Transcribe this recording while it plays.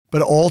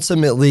But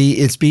ultimately,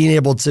 it's being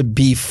able to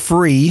be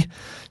free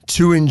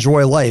to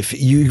enjoy life.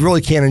 You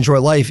really can't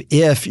enjoy life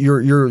if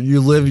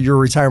you live your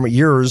retirement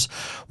years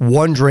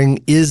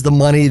wondering, is the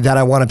money that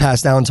I want to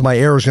pass down to my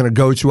heirs going to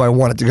go to I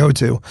want it to go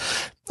to?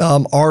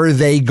 Are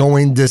they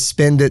going to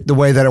spend it the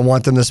way that I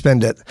want them to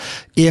spend it?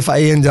 If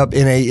I end up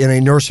in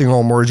a nursing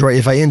home, or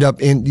if I end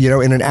up in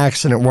an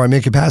accident where I'm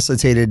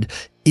incapacitated,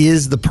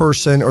 is the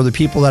person or the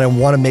people that I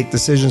want to make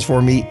decisions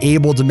for me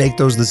able to make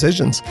those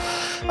decisions?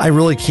 I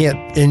really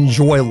can't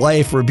enjoy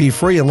life or be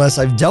free unless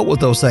I've dealt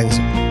with those things.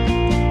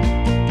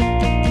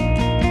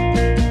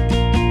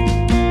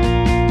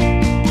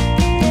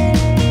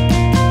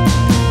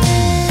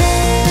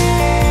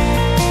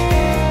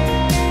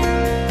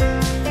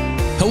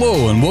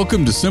 Hello, and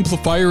welcome to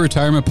Simplify Your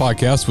Retirement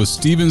Podcast with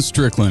Steven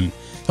Strickland.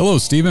 Hello,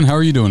 Steven. How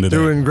are you doing today?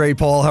 Doing great,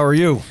 Paul. How are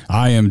you?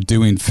 I am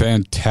doing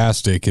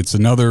fantastic. It's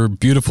another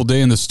beautiful day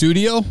in the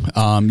studio.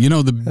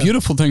 The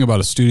beautiful thing about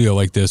a studio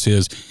like this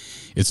is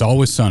it's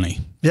always sunny.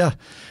 Yeah.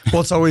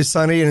 Well, it's always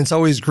sunny and it's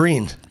always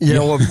green.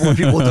 What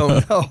people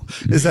don't know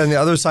is that on the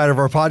other side of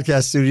our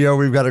podcast studio,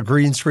 we've got a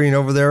green screen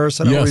over there.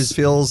 So it always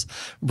feels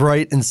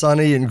bright and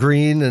sunny and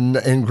green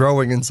and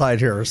growing inside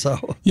here.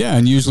 So yeah,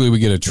 and usually we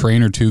get a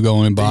train or two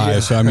going by. Yeah.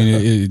 So, I mean,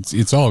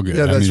 it's all good.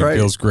 Yeah, that's right. It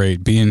feels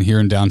great. Being here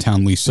in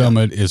downtown Lee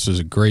Summit, this is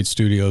a great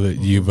studio that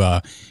you've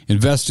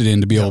invested in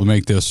to be able to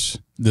make this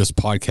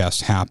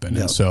podcast happen.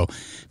 And so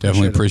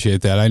definitely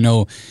appreciate that. I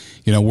know,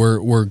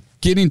 we're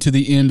getting to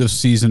the end of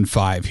season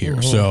 5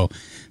 here. So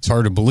it's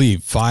hard to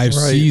believe 5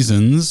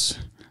 seasons,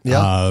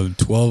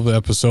 12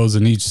 episodes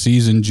in each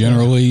season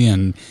generally.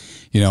 And,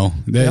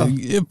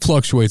 it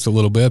fluctuates a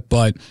little bit,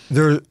 but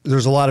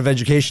there's a lot of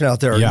education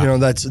out there. Yeah.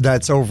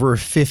 That's over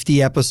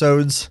 50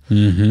 episodes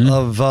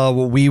of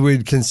what we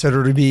would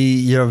consider to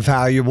be,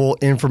 valuable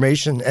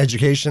information,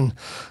 education.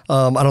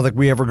 I don't think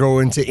we ever go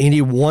into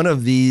any one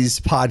of these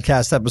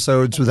podcast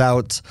episodes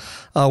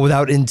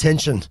without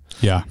intention.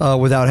 Yeah.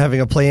 Without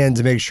having a plan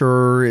to make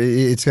sure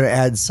it's going to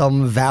add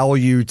some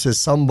value to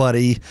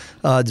somebody,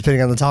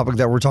 depending on the topic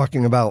that we're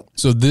talking about.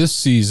 So this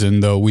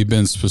season, though, we've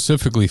been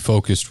specifically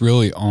focused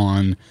really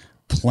on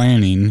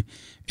planning,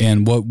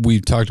 and what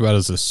we've talked about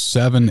is the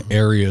 7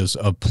 areas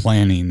of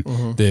planning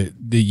that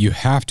you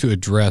have to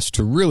address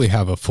to really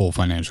have a full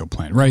financial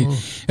plan, right?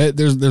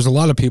 There's a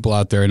lot of people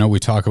out there, I know we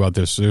talk about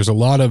this, there's a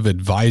lot of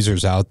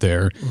advisors out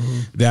there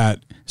that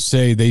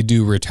say they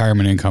do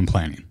retirement income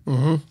planning.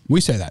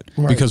 We say that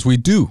because we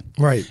do.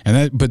 Right.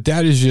 But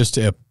that is just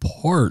a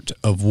part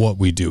of what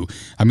we do.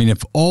 I mean,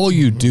 if all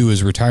you do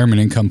is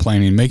retirement income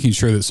planning, making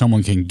sure that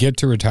someone can get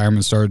to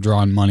retirement, start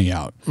drawing money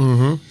out,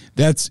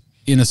 that's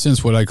in a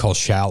sense what I call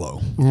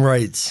shallow.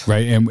 Right.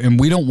 Right. And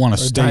we don't want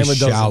to stay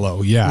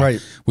shallow. Yeah. Right.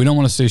 We don't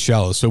want to stay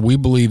shallow. So we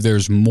believe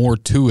there's more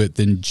to it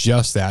than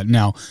just that.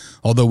 Now,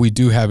 although we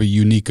do have a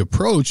unique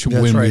approach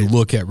when we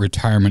look at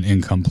retirement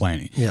income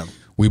planning. Yeah.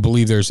 We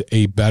believe there's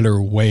a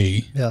better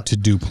way to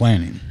do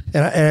planning.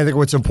 And I think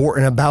what's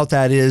important about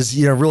that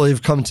is, really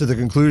have come to the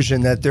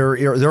conclusion that there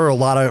are a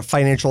lot of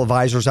financial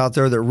advisors out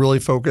there that really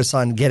focus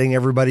on getting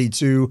everybody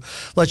to,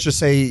 let's just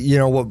say,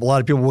 what a lot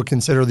of people would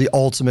consider the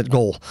ultimate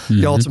goal.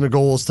 The ultimate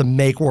goal is to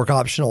make work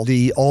optional.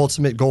 The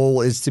ultimate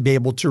goal is to be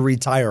able to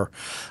retire,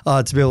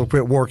 to be able to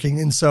quit working.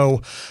 And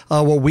so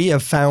what we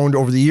have found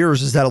over the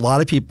years is that a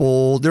lot of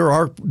people, there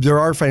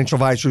are financial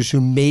advisors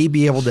who may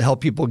be able to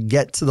help people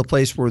get to the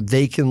place where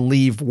they can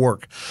leave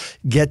work,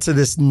 get to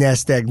this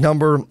nest egg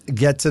number,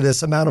 get to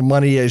this amount of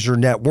money as your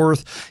net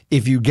worth.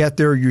 If you get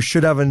there, you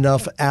should have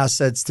enough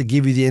assets to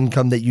give you the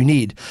income that you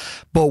need.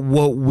 But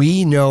what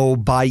we know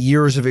by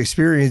years of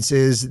experience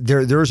is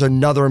there's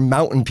another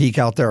mountain peak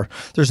out there.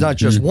 There's not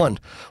just one.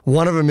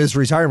 One of them is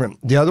retirement.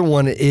 The other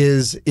one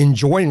is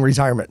enjoying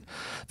retirement.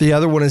 The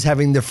other one is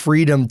having the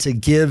freedom to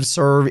give,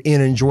 serve,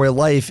 and enjoy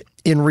life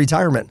in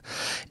retirement.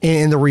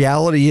 And the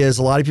reality is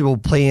a lot of people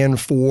plan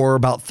for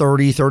about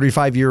 30,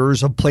 35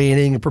 years of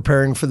planning and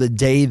preparing for the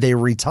day they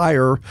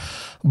retire.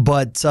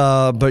 But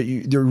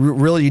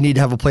you need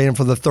to have a plan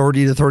for the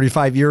 30 to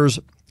 35 years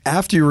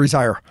after you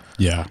retire.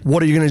 Yeah.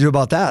 What are you going to do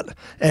about that?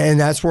 And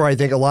that's where I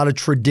think a lot of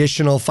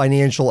traditional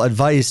financial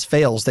advice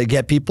fails. They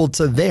get people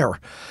to there.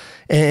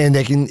 And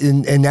they can,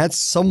 and that's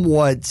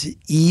somewhat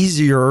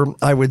easier,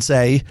 I would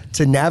say,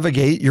 to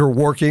navigate. You're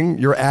working,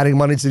 you're adding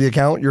money to the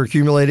account, you're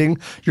accumulating,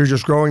 you're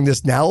just growing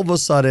this. Now, all of a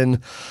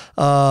sudden,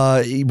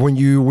 when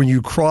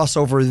you cross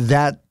over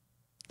that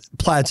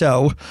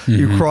plateau,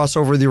 you cross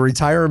over the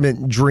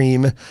retirement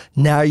dream.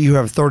 Now you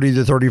have 30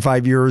 to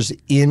 35 years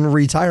in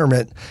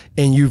retirement,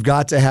 and you've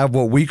got to have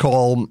what we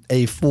call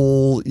a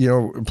full,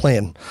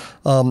 plan,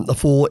 a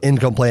full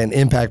income plan,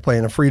 impact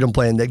plan, a freedom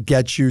plan that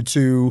gets you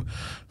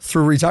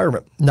through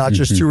retirement, not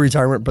just to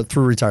retirement, but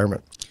through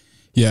retirement.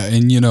 Yeah.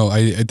 And,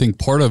 I think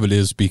part of it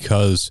is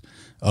because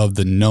of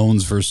the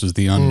knowns versus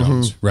the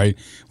unknowns, right?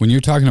 When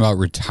you're talking about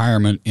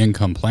retirement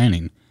income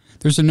planning,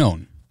 there's a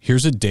known.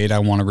 Here's a date I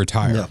want to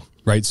retire. Yeah.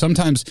 Right.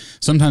 Sometimes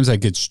that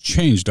gets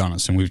changed on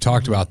us. And we've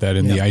talked about that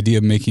in the idea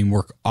of making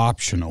work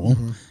optional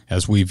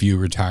as we view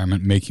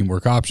retirement, making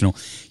work optional.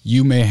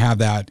 You may have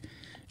that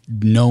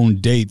known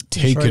date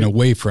taken right.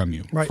 away from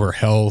you Right. for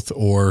health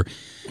or,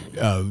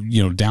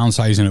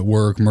 downsizing at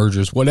work,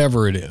 mergers,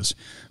 whatever it is.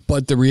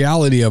 But the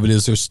reality of it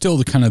is there's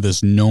still kind of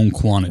this known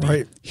quantity.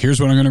 Right. Here's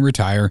when I'm going to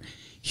retire.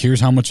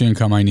 Here's how much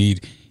income I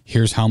need.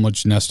 Here's how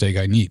much nest egg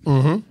I need.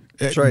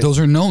 That's right. Those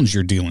are knowns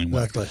you're dealing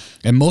with. Exactly.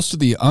 And most of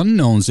the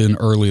unknowns in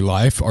early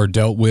life are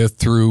dealt with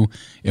through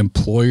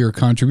employer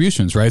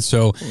contributions, right?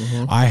 So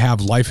I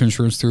have life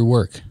insurance through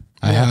work.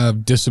 I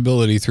have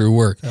disability through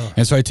work.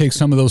 And so I take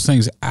some of those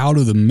things out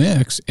of the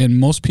mix, and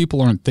most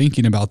people aren't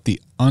thinking about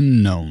the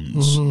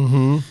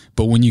unknowns.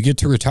 But when you get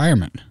to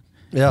retirement,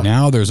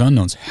 now there's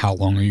unknowns. How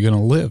long are you going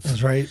to live?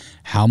 That's right.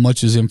 How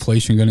much is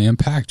inflation going to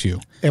impact you?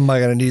 Am I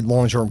going to need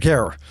long-term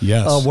care?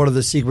 Yes. What are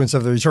the sequence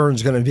of the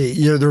returns going to be?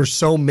 There's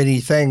so many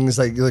things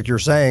like you're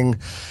saying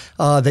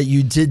that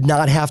you did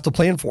not have to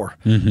plan for.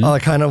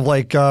 Kind of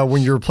like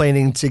when you're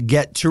planning to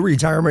get to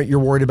retirement, you're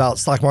worried about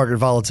stock market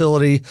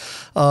volatility,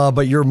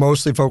 but you're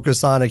mostly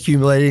focused on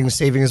accumulating,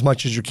 saving as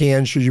much as you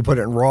can. Should you put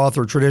it in Roth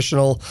or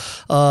traditional?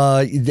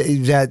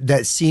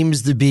 That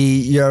seems to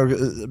be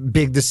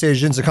big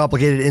decisions, are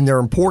complicated and they're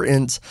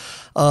important.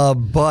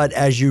 But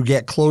as you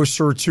get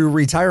closer to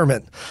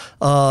retirement,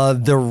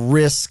 the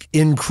risk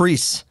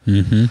increase.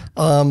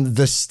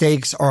 The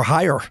stakes are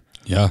higher.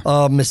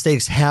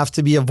 Mistakes have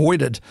to be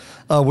avoided,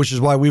 which is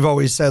why we've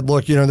always said,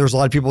 look, there's a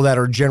lot of people that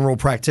are general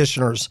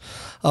practitioners.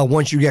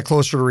 Once you get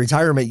closer to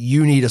retirement,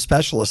 you need a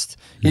specialist.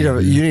 You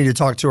need to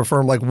talk to a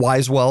firm like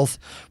Wise Wealth,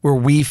 where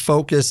we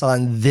focus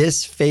on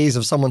this phase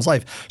of someone's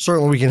life.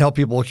 Certainly, we can help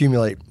people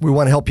accumulate. We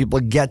want to help people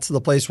get to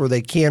the place where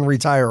they can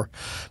retire,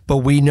 but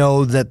we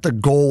know that the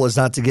goal is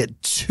not to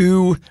get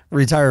to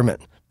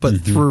retirement, but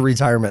through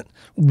retirement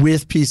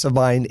with peace of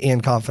mind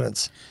and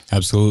confidence.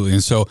 Absolutely.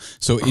 And so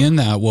in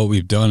that, what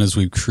we've done is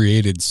we've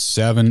created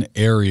 7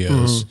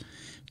 areas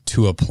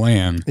to a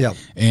plan.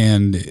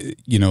 And,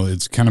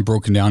 it's kind of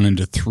broken down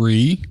into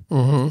 3,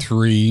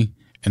 3,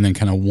 and then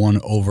kind of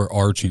one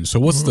overarching. So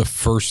what's the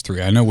first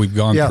 3? I know we've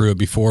gone through it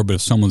before, but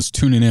if someone's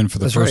tuning in for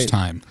the first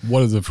time,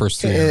 what are the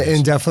first 3 areas?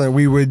 And definitely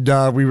we would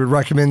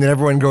recommend that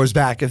everyone goes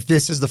back. If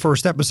this is the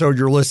first episode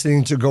you're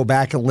listening to, go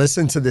back and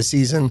listen to the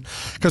season,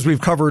 because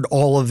we've covered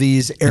all of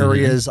these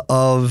areas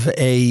of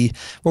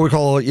what we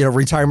call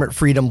retirement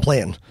freedom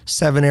plan.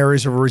 7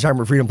 areas of a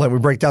retirement freedom plan. We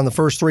break down the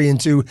first 3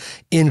 into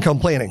income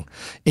planning.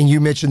 And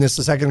you mentioned this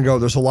a second ago.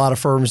 There's a lot of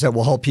firms that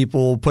will help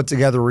people put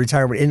together a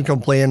retirement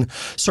income plan.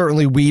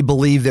 Certainly we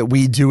believe that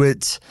we do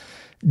it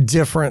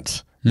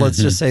different. Let's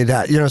just say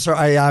that. So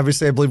I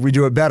believe we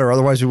do it better.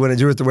 Otherwise, we wouldn't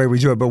do it the way we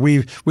do it. But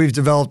we've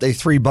developed a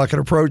 3-bucket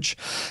approach,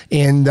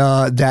 and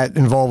that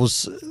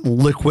involves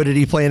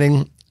liquidity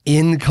planning,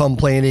 income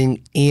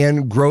planning,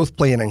 and growth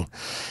planning.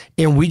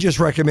 And we just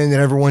recommend that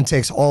everyone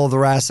takes all of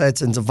their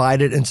assets and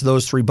divide it into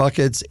those 3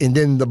 buckets, and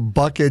then the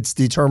buckets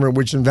determine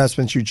which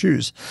investments you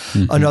choose.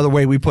 Another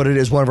way we put it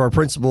is one of our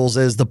principles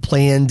is the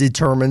plan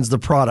determines the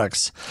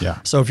products.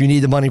 So if you need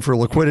the money for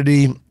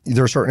liquidity,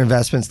 there are certain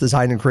investments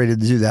designed and created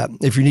to do that.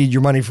 If you need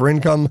your money for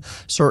income,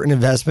 certain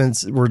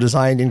investments were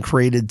designed and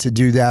created to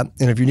do that.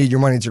 And if you need your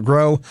money to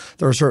grow,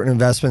 there are certain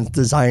investments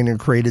designed and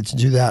created to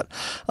do that.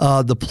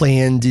 The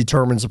plan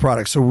determines the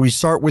product. So we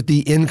start with the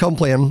income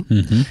plan,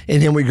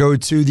 and then we go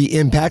to the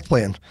impact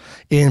plan.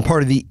 And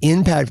part of the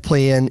impact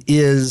plan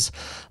is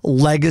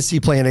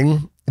legacy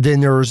planning. Then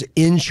there's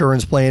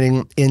insurance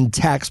planning and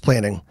tax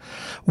planning.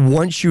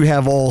 Once you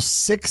have all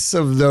 6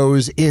 of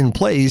those in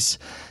place,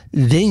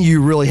 then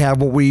you really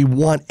have what we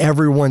want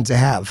everyone to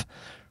have: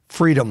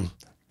 freedom,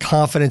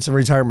 confidence in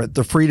retirement,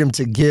 the freedom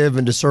to give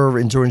and to serve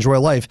and to enjoy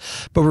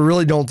life. But we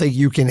really don't think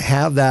you can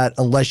have that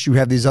unless you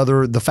have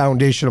the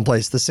foundation in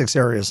place, the 6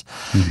 areas.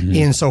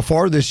 And so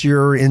far this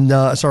year, in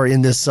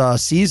this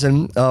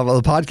season of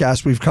the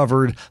podcast, we've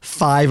covered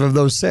 5 of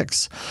those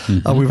 6.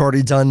 We've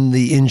already done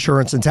the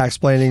insurance and tax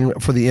planning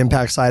for the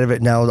impact side of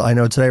it. Now, I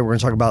know today we're going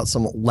to talk about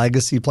some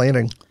legacy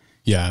planning.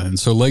 Yeah, and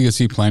so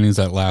legacy planning is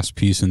that last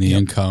piece in the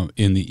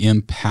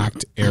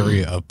impact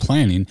area of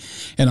planning.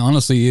 And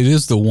honestly, it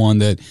is the one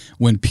that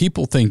when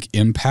people think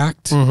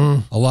impact,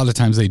 a lot of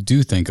times they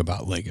do think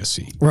about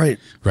legacy. Right.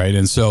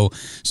 And so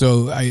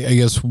I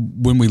guess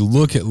when we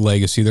look at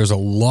legacy, there's a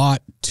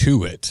lot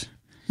to it.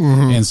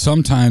 And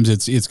sometimes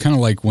it's kind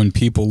of like when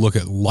people look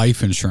at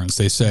life insurance,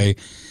 they say,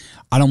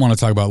 I don't want to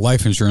talk about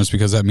life insurance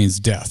because that means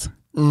death.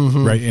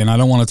 Right. And I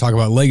don't want to talk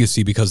about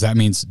legacy because that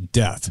means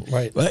death.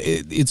 Right.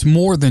 It's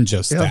more than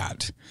just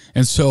that.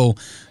 And so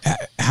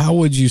how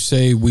would you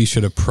say we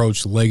should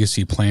approach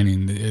legacy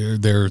planning?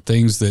 There are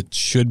things that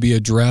should be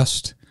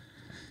addressed.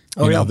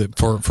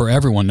 That for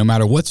everyone, no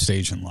matter what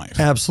stage in life.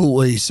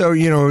 Absolutely. So,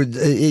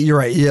 you're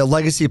right.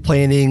 Legacy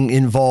planning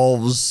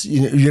involves,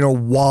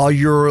 while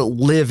you're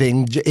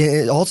living,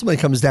 it ultimately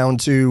comes down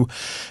to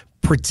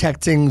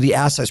protecting the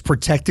assets,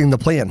 protecting the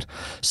plan.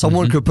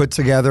 Someone could put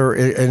together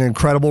an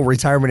incredible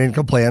retirement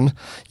income plan.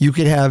 You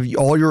could have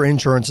all your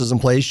insurances in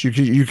place.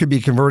 You could be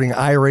converting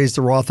IRAs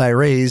to Roth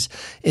IRAs,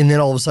 and then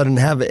all of a sudden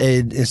have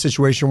a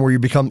situation where you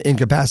become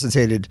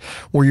incapacitated,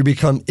 where you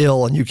become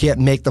ill and you can't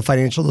make the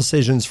financial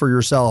decisions for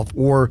yourself,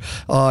 or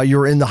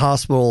you're in the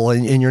hospital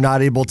and you're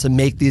not able to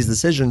make these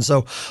decisions.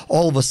 So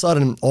all of a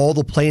sudden, all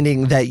the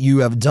planning that you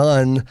have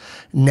done,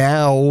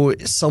 now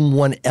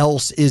someone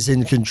else is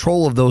in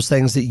control of those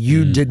things that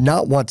you did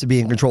not want to be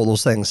in control of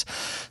those things.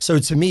 So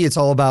to me, it's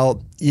all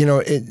about,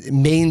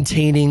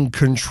 maintaining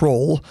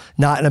control,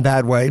 not in a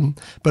bad way,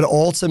 but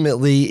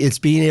ultimately it's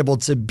being able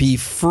to be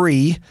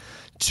free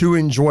to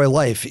enjoy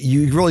life.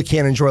 You really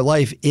can't enjoy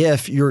life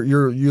if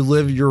you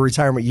live your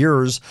retirement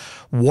years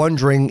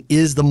wondering,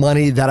 is the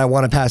money that I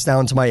want to pass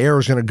down to my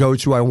heirs going to go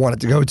to I want it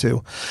to go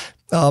to?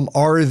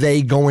 Are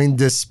they going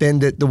to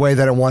spend it the way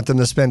that I want them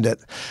to spend it?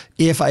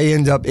 If I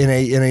end up in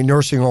a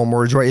nursing home,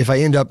 or if I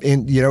end up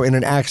in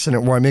an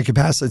accident where I'm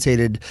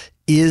incapacitated,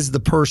 is the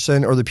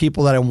person or the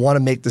people that I want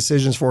to make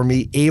decisions for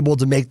me able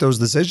to make those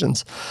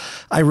decisions?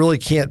 I really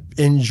can't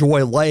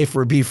enjoy life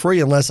or be free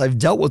unless I've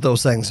dealt with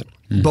those things.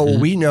 But what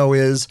we know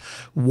is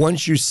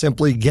once you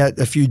simply get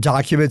a few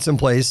documents in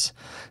place,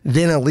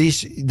 then at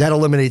least that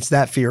eliminates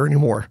that fear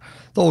anymore.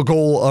 The whole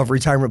goal of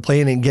retirement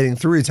planning, getting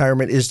through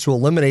retirement, is to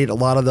eliminate a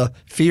lot of the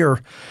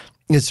fear.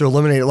 It's to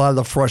eliminate a lot of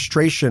the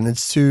frustration.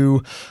 It's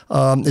to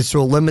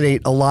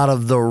eliminate a lot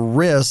of the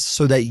risks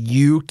so that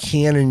you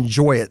can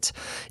enjoy it.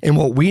 And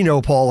what we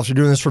know, Paul, after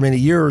doing this for many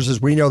years,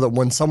 is we know that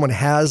when someone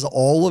has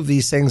all of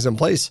these things in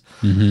place,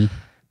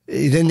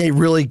 then they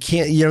really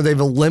can't, they've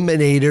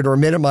eliminated or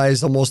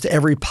minimized almost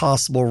every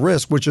possible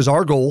risk, which is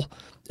our goal.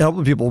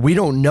 Helping people. We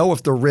don't know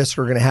if the risks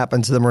are going to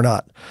happen to them or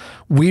not.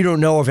 We don't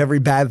know if every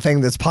bad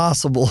thing that's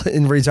possible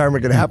in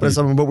retirement can happen to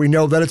someone, but we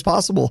know that it's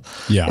possible.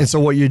 Yeah. And so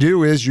what you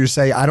do is you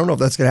say, I don't know if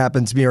that's going to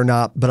happen to me or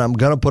not, but I'm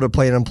going to put a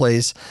plan in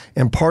place.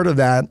 And part of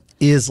that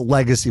is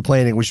legacy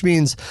planning, which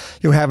means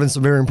having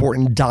some very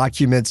important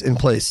documents in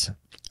place.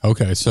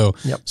 Okay, so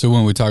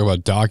when we talk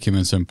about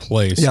documents in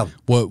place,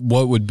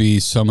 what would be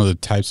some of the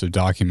types of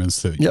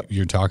documents that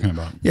you're talking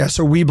about? Yeah,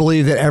 so we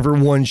believe that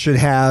everyone should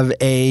have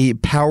a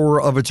power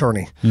of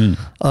attorney.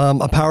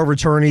 A power of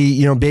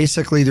attorney,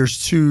 basically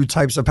there's two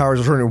types of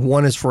powers of attorney.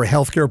 One is for a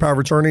healthcare power of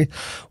attorney.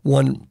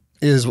 One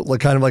is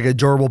kind of like a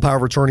durable power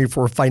of attorney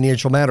for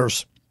financial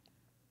matters.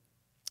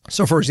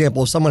 So, for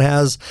example, if someone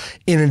has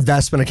an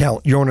investment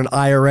account, you own an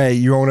IRA,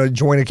 you own a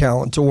joint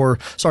account, or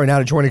sorry,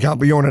 not a joint account,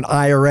 but you own an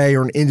IRA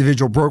or an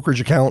individual brokerage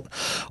account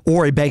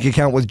or a bank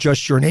account with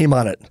just your name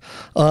on it.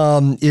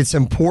 It's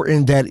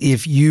important that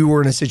if you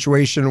were in a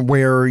situation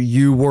where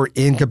you were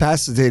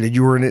incapacitated,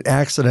 you were in an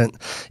accident,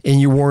 and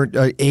you weren't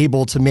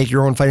able to make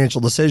your own financial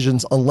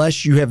decisions,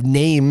 unless you have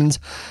named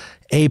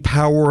a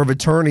power of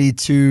attorney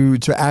to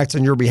act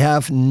on your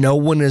behalf, no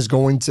one is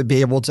going to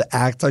be able to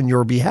act on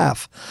your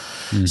behalf.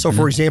 So,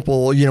 for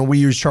example, we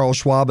use Charles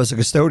Schwab as a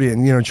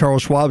custodian.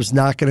 Charles Schwab is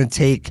not going to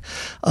take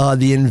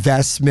the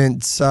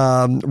investment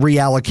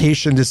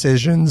reallocation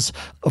decisions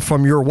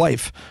from your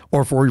wife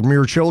or from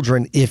your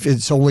children if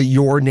it's only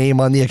your name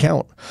on the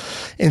account.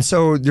 And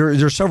so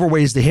there's several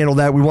ways to handle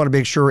that. We want to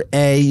make sure,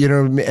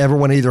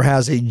 everyone either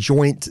has a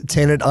joint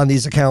tenant on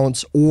these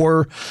accounts,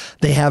 or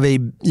they have a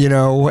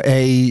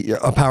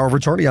power of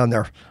attorney on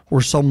there,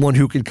 or someone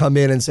who could come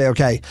in and say,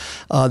 okay,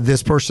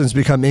 this person's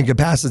become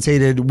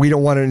incapacitated. We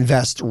don't want to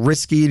invest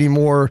risky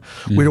anymore.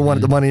 We don't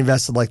want the money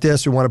invested like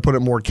this. We want to put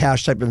it more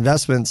cash type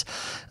investments.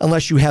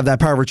 Unless you have that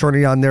power of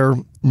attorney on there,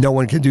 no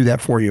one can do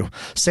that for you.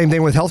 Same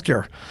thing with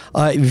healthcare.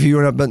 If you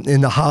end up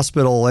in the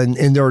hospital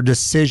and there are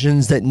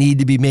decisions that need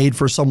to be made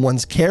for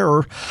someone's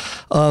care,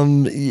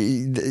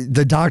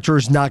 the doctor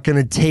is not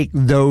going to take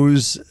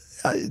those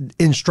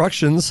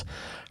instructions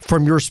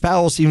from your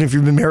spouse, even if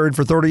you've been married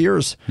for 30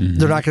 years.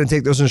 They're not going to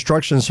take those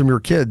instructions from your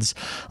kids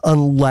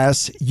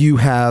unless you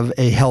have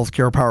a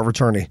healthcare power of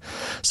attorney.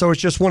 So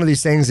it's just one of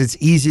these things. It's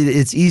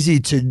easy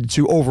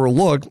to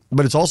overlook,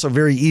 but it's also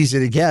very easy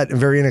to get and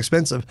very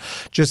inexpensive.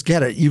 Just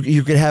get it.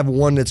 You could have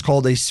one that's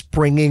called a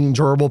springing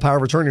durable power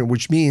of attorney,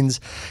 which means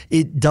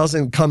it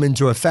doesn't come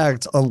into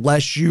effect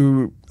unless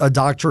a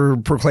doctor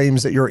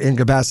proclaims that you're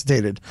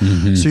incapacitated.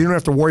 So you don't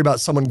have to worry about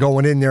someone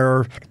going in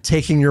there,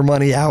 taking your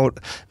money out,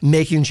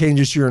 making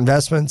changes to your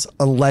investments,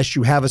 unless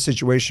you have a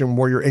situation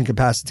where you're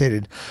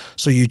incapacitated.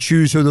 So you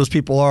choose who those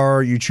people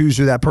are, you choose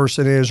who that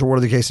person is, or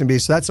whatever the case may be.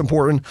 So that's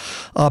important.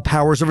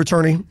 Powers of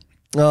attorney.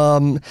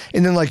 And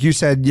then, like you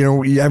said,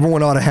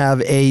 everyone ought to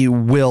have a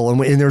will.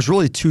 And there's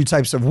really two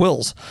types of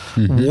wills.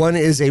 One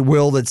is a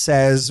will that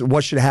says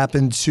what should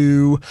happen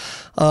to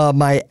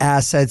my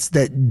assets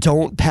that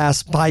don't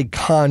pass by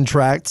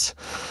contract.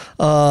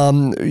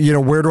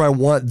 Where do I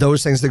want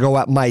those things to go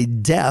at my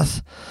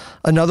death?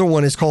 Another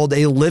one is called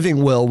a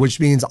living will, which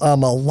means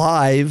I'm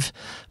alive,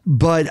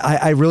 but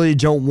I really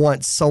don't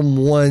want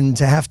someone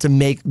to have to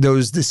make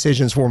those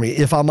decisions for me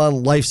if I'm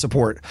on life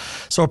support.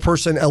 So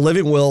a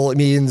living will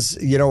means,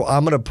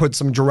 I'm going to put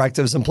some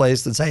directives in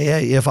place that say,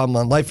 hey, if I'm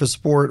on life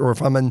support or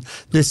if I'm in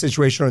this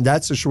situation or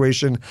that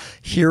situation,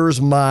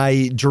 here's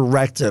my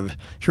directive.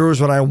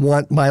 Here's what I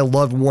want my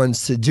loved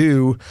ones to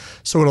do.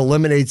 So it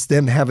eliminates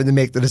them having to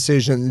make the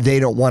decision they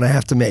don't want to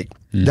have to make.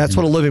 That's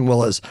what a living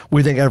will is.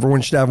 We think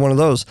everyone should have one of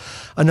those.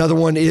 Another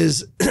one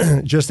is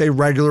just a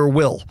regular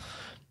will.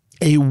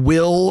 A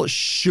will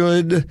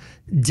should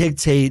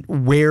dictate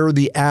where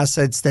the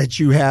assets that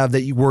you have,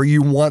 where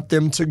you want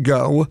them to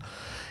go,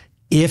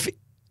 if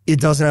it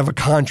doesn't have a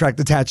contract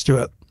attached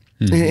to it.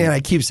 And I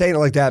keep saying it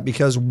like that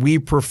because we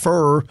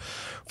prefer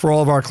for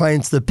all of our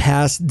clients to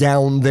pass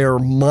down their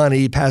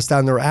money, pass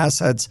down their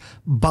assets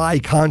by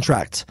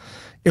contract.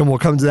 And we'll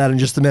come to that in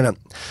just a minute.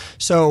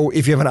 So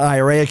if you have an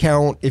IRA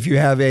account, if you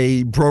have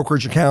a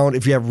brokerage account,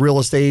 if you have real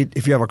estate,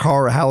 if you have a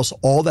car or a house,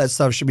 all that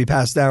stuff should be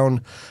passed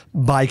down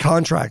by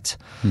contract.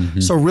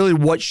 So really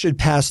what should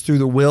pass through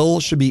the will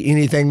should be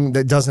anything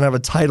that doesn't have a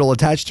title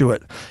attached to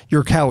it.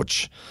 Your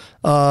couch,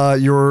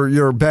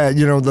 your bed,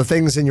 the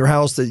things in your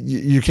house that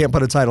you can't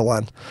put a title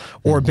on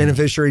or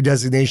beneficiary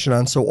designation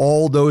on. So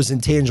all those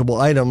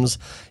intangible items,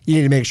 you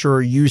need to make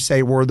sure you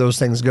say where those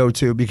things go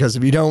to, because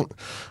if you don't,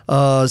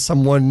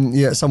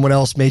 someone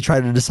else may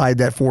try to decide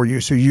that for you.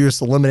 So you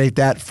just eliminate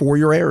that for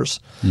your heirs.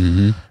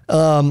 And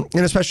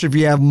especially if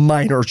you have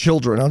minor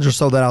children, I'll just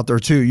throw that out there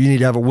too. You need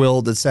to have a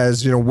will that says,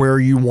 where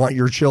you want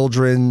your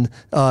children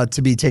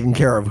to be taken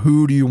care of.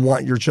 Who do you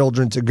want your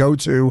children to go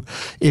to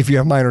if you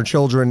have minor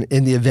children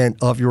in the event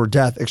of your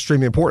death?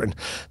 Extremely important.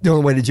 The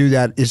only way to do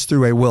that is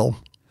through a will.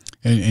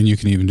 And you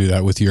can even do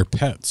that with your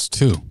pets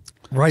too.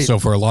 Right. So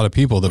for a lot of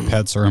people, the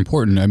pets are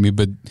important. I mean,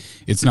 but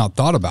it's not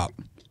thought about.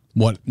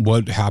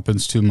 What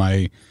happens to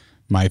my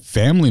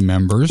family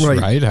members,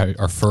 right?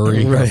 Our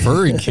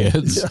furry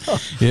kids.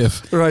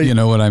 If you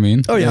know what I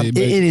mean. Oh yeah,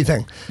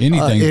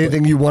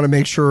 anything you want to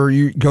make sure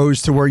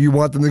goes to where you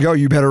want them to go.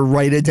 You better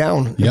write it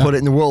down, and put it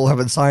in the will,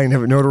 have it signed,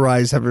 have it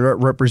notarized, have it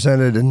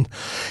represented, and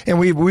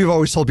we've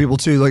always told people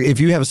too, like if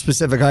you have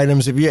specific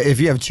items, if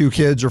you have 2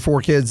 kids or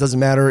 4 kids, doesn't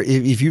matter.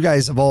 If you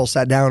guys have all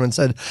sat down and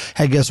said,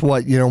 hey, guess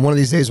what? One of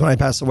these days when I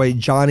pass away,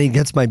 Johnny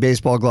gets my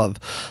baseball glove.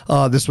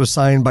 This was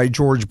signed by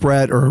George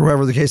Brett or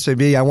whoever the case may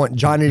be. I want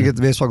Johnny to get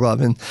the baseball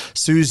glove. And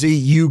Susie,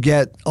 you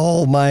get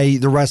all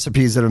the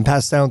recipes that have been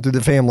passed down through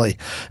the family.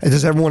 And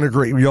does everyone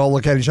agree? We all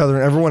look at each other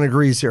and everyone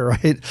agrees here,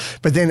 right?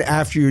 But then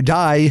after you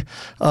die,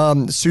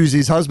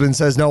 Susie's husband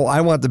says, no,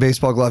 I want the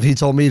baseball glove. He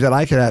told me that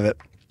I could have it.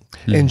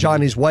 And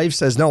Johnny's wife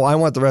says, no, I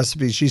want the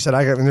recipes. She said,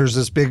 and there's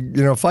this big,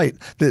 fight.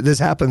 This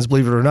happens,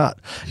 believe it or not,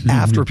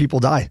 after people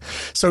die.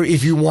 So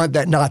if you want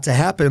that not to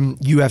happen,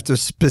 you have to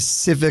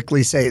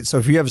specifically say it. So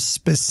if you have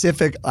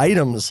specific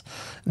items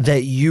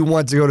that you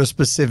want to go to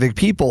specific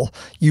people,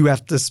 you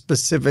have to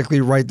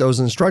specifically write those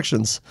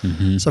instructions.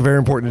 So very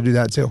important to do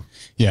that too.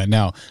 Yeah.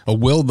 Now, a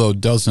will, though,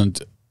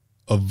 doesn't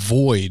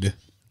avoid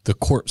the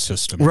court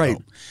system. Right.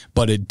 Though,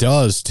 but it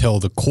does tell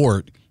the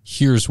court,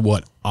 here's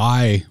what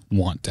I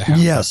want to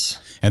happen. Yes.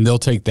 And they'll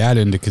take that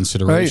into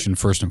consideration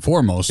first and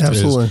foremost.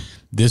 Absolutely.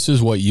 This is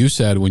what you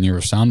said when you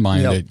were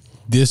sound-minded. Yep.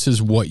 This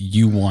is what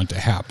you want to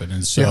happen.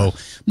 And so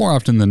more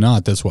often than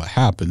not, that's what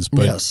happens.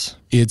 But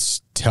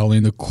it's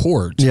telling the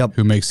court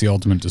who makes the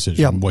ultimate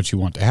decision what you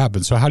want to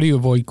happen. So how do you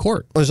avoid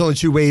court? There's only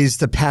 2 ways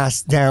to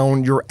pass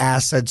down your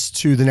assets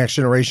to the next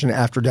generation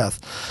after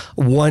death.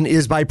 One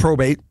is by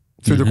probate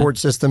through the court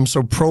system.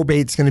 So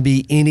probate's going to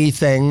be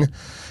anything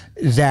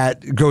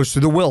that goes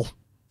through the will.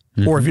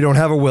 Or if you don't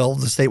have a will,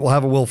 the state will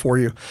have a will for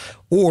you.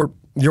 Or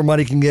your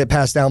money can get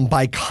passed down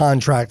by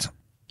contract.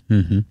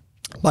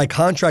 By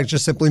contract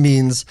just simply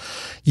means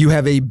you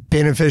have a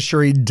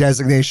beneficiary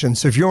designation.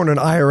 So if you're on an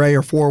IRA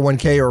or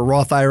 401k or a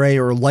Roth IRA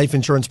or a life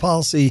insurance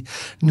policy,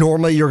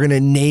 normally you're going to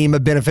name a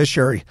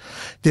beneficiary.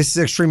 This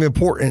is extremely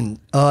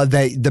important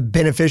that the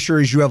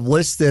beneficiaries you have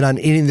listed on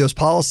any of those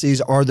policies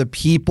are the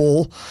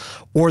people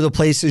or the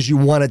places you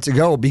want it to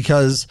go,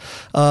 because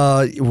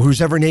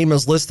whoever name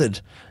is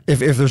listed, if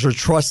there's a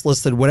trust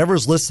listed,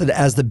 whatever's listed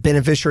as the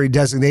beneficiary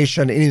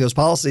designation in any of those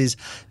policies,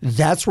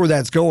 that's where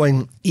that's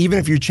going, even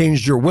if you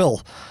changed your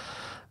will.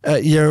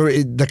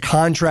 The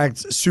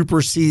contract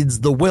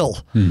supersedes the will.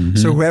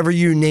 So whoever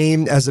you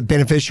name as a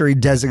beneficiary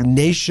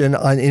designation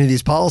on any of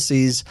these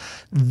policies,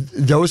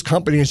 those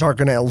companies aren't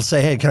going to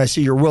say, hey, can I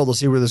see your will to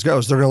see where this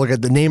goes? They're going to look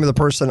at the name of the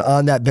person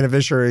on that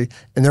beneficiary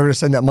and they're going to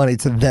send that money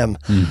to them.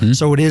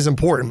 So it is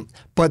important.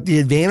 But the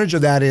advantage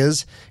of that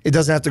is it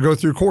doesn't have to go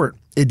through court.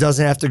 It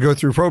doesn't have to go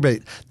through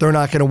probate. They're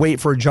not going to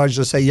wait for a judge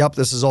to say, yep,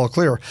 this is all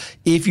clear.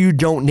 If you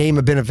don't name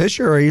a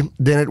beneficiary,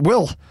 then it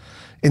will.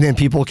 And then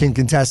people can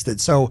contest it.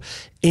 So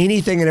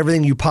anything and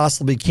everything you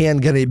possibly can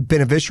get a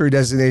beneficiary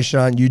designation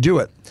on, you do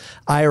it.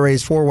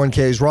 IRAs,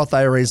 401ks, Roth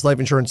IRAs, life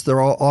insurance,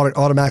 they're all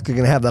automatically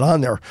going to have that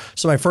on there.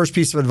 So my first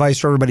piece of advice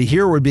for everybody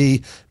here would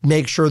be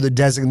make sure the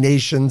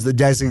designations, the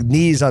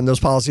designees on those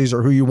policies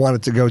are who you want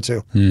it to go to.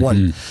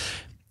 One.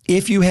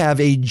 If you have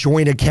a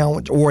joint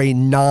account or a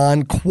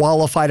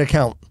non-qualified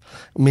account,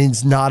 it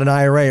means not an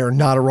IRA or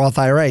not a Roth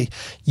IRA,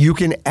 you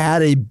can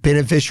add a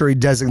beneficiary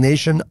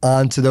designation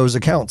onto those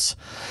accounts.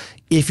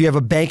 If you have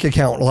a bank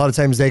account, a lot of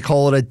times they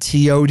call it a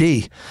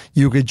TOD.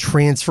 You could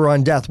transfer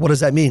on death. What does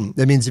that mean?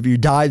 That means if you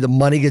die, the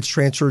money gets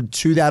transferred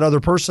to that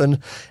other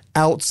person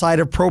outside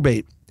of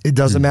probate. It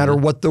doesn't matter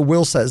what the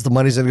will says. The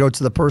money's going to go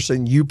to the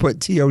person. You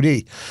put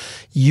TOD.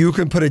 You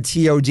can put a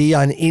TOD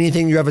on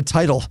anything you have a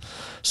title.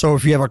 So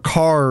if you have a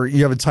car,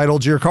 you have a title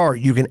to your car,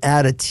 you can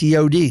add a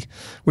TOD,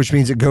 which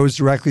means it goes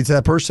directly to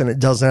that person. It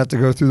doesn't have to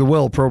go through the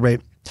will,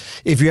 probate.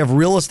 If you have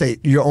real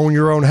estate, you own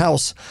your own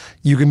house,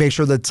 you can make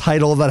sure the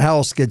title of that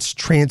house gets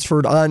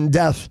transferred on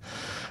death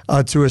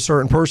to a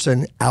certain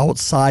person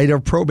outside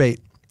of probate,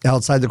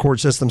 outside the court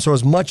system. So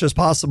as much as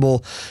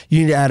possible,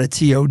 you need to add a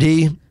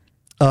TOD.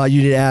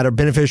 You need to add a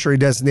beneficiary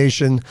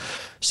designation.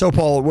 So,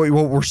 Paul, what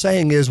we're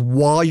saying is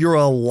while you're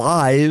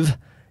alive,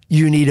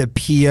 you need a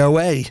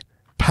POA,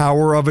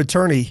 power of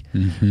attorney.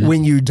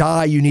 When you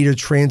die, you need a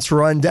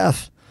transfer on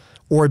death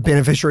or a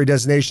beneficiary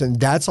designation.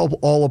 That's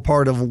all a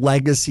part of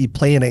legacy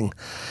planning.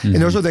 And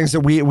those are things that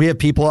we have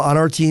people on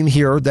our team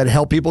here that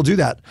help people do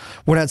that.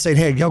 We're not saying,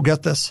 hey, go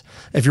get this.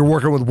 If you're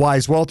working with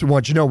Wise Wealth, we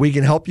want you to know we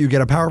can help you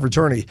get a power of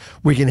attorney.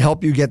 We can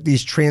help you get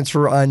these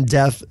transfer on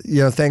death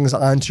things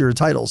onto your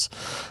titles.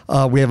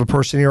 We have a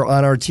person here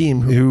on our team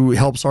who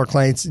helps our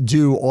clients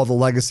do all the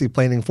legacy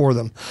planning for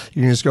them.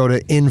 You can just go to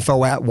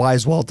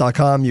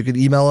info@wisewealth.com. You can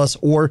email us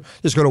or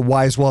just go to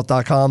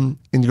wisewealth.com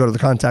and you go to the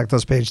contact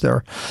us page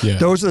there. Yeah.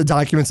 Those are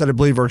the documents that I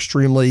believe are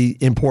extremely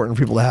important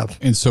for people to have.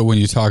 And so when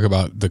you talk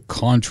about the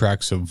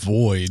contracts of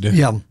void,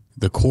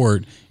 the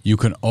court, you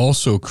can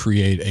also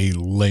create a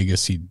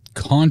legacy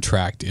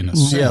contract in a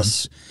sense.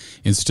 Yes.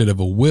 Instead of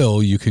a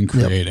will, you can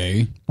create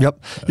You're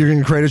going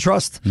to create a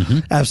trust.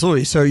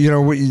 Absolutely. So,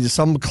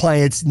 some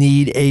clients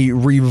need a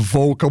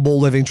revocable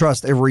living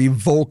trust. A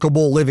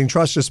revocable living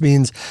trust just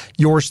means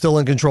you're still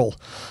in control.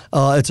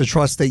 It's a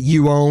trust that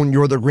you own.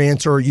 You're the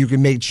grantor. You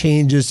can make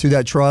changes to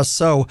that trust.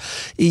 So,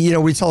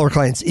 we tell our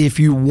clients, if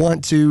you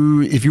want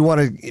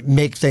to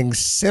make things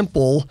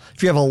simple,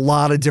 if you have a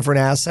lot of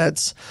different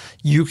assets,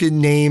 you can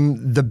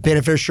name the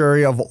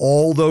beneficiary of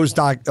all those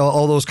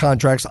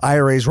contracts,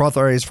 IRAs, Roth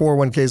IRAs,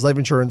 401ks, life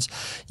insurance.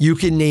 You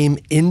can name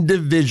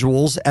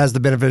individuals as the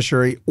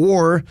beneficiary,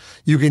 or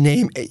you can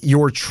name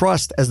your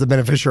trust as the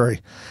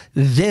beneficiary.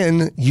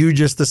 Then you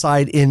just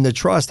decide in the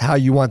trust how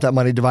you want that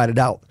money divided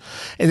out.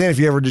 And then if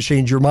you ever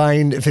change your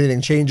mind, if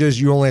anything changes,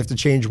 you only have to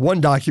change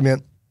one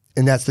document,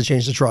 and that's to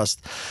change the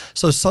trust.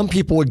 So some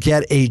people would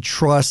get a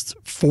trust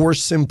for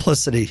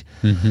simplicity.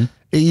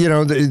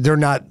 They're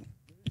not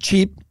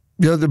cheap,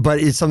 but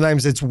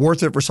sometimes it's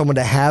worth it for someone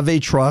to have a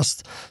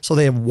trust so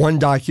they have one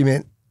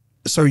document.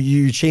 So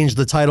you change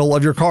the title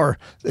of your car,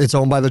 it's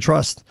owned by the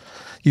trust.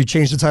 You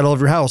change the title of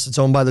your house, it's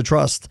owned by the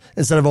trust.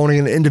 Instead of owning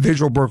an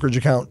individual brokerage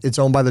account, it's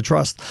owned by the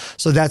trust.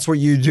 So that's what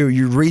you do.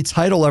 You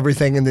retitle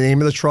everything in the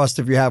name of the trust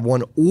if you have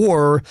one,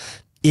 or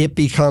it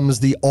becomes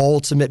the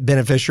ultimate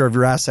beneficiary of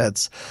your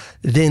assets.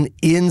 Then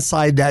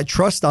inside that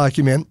trust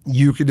document,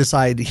 you can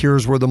decide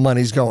here's where the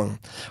money's going.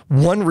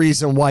 One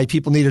reason why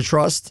people need a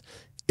trust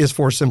is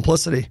for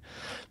simplicity.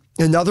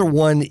 Another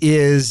one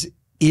is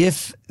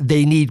if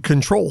they need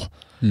control.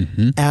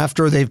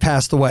 After they've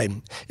passed away.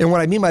 And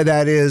what I mean by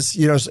that is,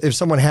 if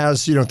someone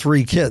has,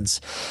 3 kids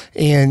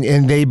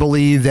and they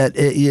believe that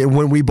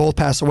when we both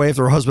pass away, if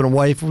they're husband and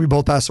wife, if we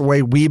both pass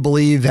away, we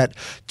believe that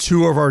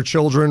 2 of our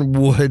children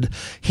would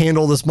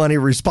handle this money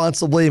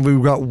responsibly. And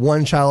we've got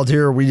 1 child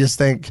here. We just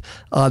think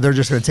they're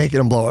just going to take it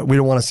and blow it. We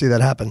don't want to see that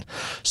happen.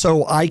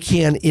 So I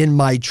can, in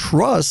my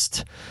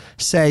trust,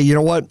 say, you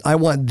know what? I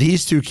want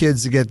these 2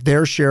 kids to get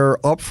their share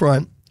up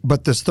front.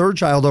 But this 3rd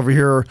child over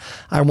here,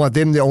 I want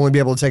them to only be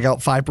able to take out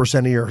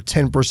 5% a year,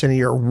 10% a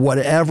year,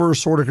 whatever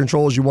sort of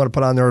controls you want to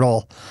put on there at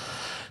all.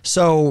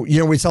 So,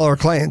 we tell our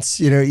clients,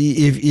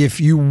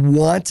 if you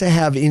want to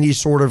have any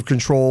sort of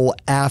control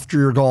after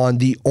you're gone,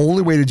 the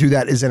only way to do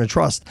that is in a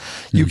trust.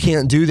 You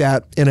can't do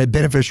that in a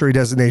beneficiary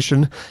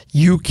designation.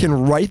 You can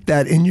write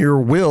that in your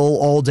will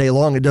all day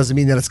long. It doesn't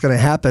mean that it's going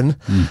to happen.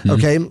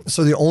 Okay.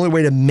 So the only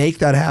way to make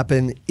that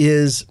happen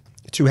is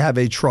to have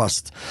a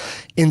trust.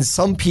 And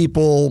some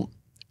people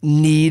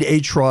need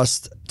a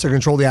trust to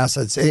control the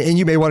assets. And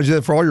you may want to do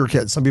that for all your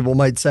kids. Some people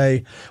might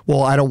say,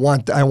 well, I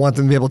want them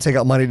to be able to take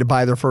out money to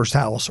buy their first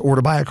house or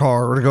to buy a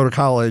car or to go to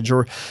college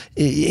or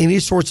any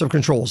sorts of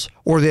controls,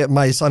 or that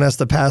my son has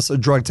to pass a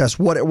drug test,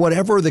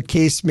 whatever the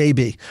case may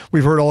be.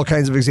 We've heard all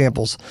kinds of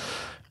examples.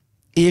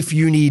 If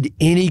you need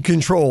any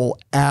control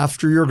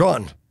after you're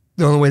gone,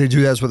 the only way to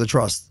do that is with a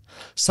trust.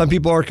 Some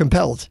people are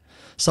compelled.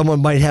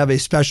 Someone might have a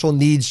special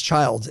needs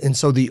child. And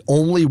so the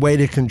only way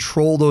to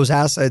control those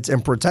assets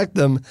and protect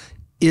them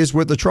is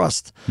with the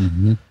trust.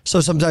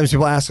 So sometimes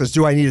people ask us,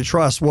 do I need a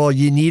trust? Well,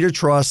 you need a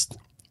trust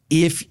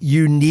if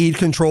you need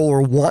control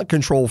or want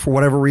control for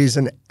whatever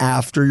reason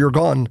after you're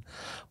gone,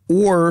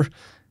 or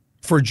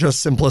for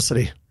just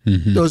simplicity.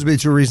 Those would be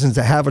 2 reasons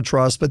to have a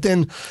trust. But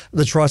then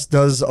the trust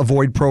does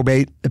avoid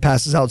probate. It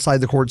passes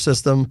outside the court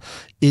system.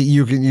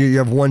 You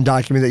have one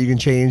document that you can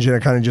change, and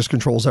it kind of just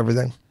controls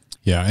everything.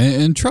 Yeah,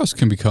 and trust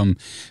can become,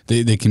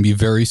 they can be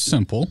very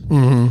simple.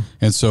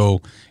 And so,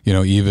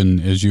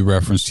 even as you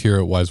referenced here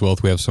at Wise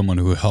Wealth, we have someone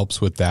who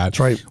helps with that. That's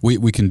right.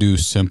 We can do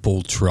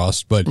simple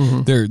trust, but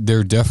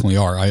there definitely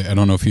are. I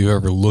don't know if you've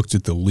ever looked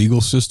at the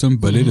legal system,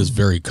 but it is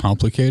very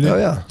complicated. Oh,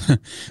 yeah.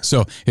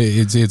 So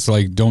it's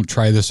like, don't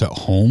try this at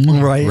home.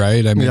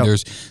 Right? I mean,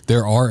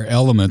 there are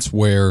elements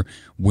where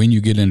when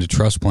you get into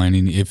trust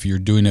planning, if you're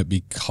doing it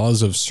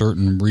because of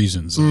certain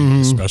reasons,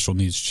 like special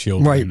needs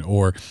children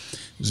or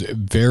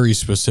very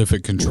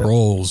specific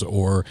controls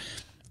or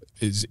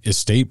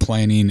estate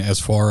planning, as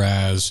far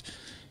as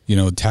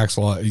tax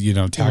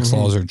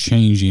laws are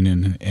changing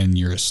and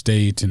your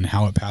estate and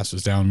how it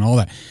passes down and all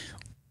that.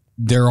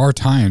 There are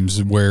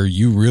times where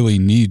you really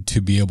need to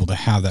be able to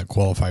have that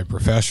qualified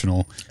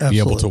professional be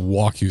able to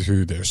walk you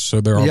through this. So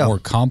there are more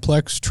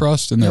complex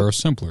trusts and there are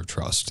simpler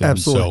trusts.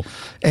 Absolutely.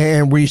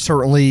 And we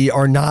certainly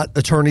are not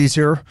attorneys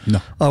here.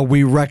 No.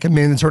 We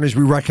recommend attorneys.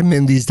 We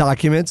recommend these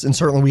documents. And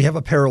certainly we have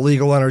a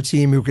paralegal on our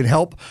team who can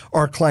help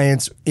our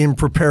clients in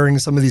preparing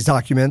some of these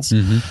documents.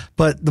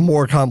 But the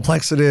more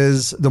complex it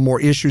is, the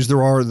more issues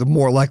there are, the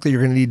more likely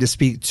you're going to need to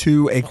speak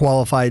to a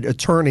qualified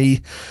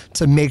attorney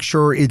to make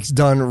sure it's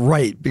done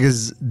right. Because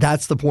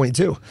that's the point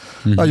too.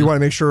 You want to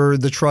make sure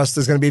the trust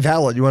is going to be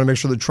valid. You want to make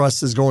sure the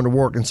trust is going to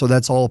work. And so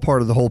that's all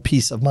part of the whole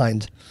peace of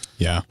mind.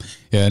 Yeah.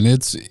 And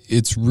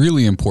it's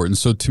really important.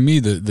 So to me,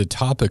 the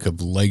topic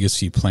of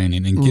legacy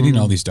planning and getting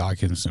all these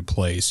documents in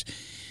place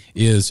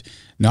is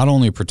not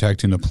only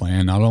protecting the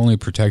plan, not only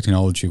protecting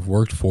all that you've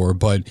worked for,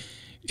 but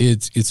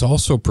it's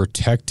also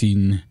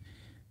protecting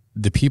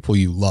the people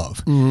you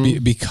love.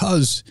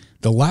 Because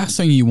the last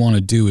thing you want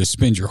to do is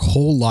spend your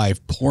whole life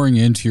pouring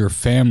into your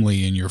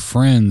family and your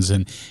friends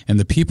and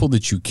the people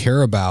that you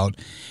care about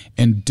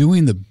and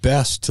doing the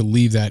best to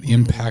leave that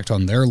impact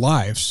on their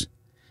lives.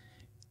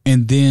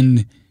 And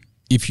then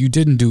if you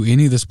didn't do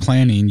any of this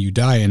planning, you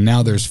die, and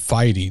now there's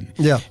fighting.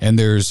 Yeah. And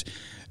there's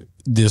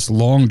this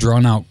long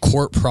drawn out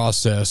court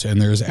process,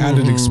 and there's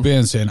added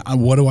expense, and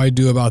what do I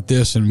do about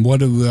this, and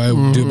what do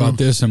I do about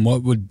this, and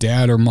what would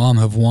dad or mom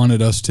have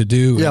wanted us to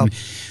do? Yeah. And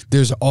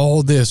there's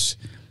all this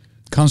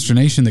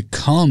consternation that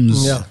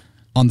comes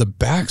on the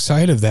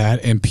backside of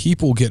that, and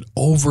people get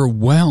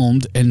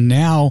overwhelmed, and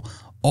now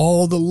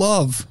all the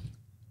love,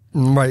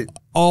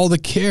 all the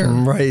care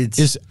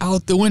is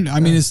out the window. I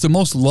mean, it's the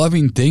most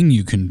loving thing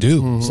you can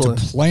do is to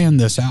plan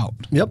this out.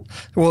 Yep.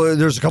 Well,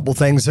 there's a couple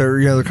things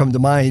that come to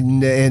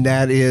mind, and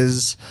that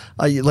is,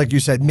 like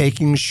you said,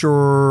 making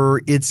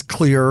sure it's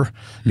clear,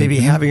 maybe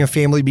having a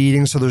family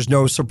meeting so there's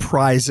no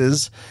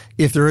surprises.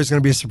 If there is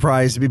going to be a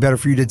surprise, it'd be better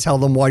for you to tell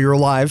them while you're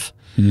alive.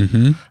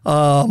 And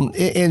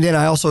then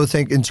I also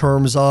think in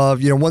terms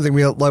of, one thing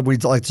we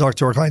like to talk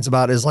to our clients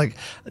about is like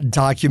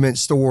document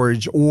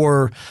storage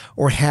or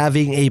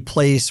having a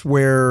place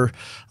where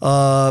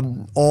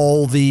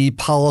all the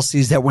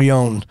policies that we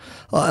own.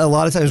 A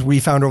lot of times we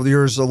found over the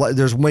years,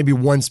 there's maybe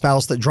one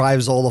spouse that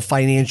drives all the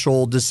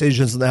financial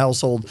decisions in the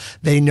household.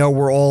 They know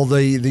where all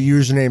the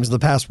usernames and the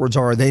passwords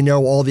are. They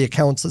know all the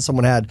accounts that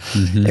someone had.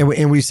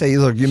 And we say,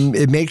 look,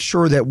 make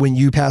sure that when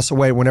you pass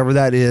away, whenever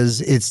that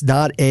is, it's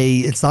not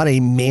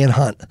a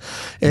manhunt.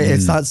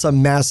 It's not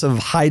some massive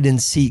hide and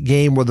seek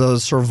game where the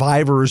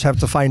survivors have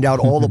to find out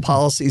all the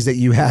policies that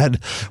you had,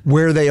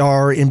 where they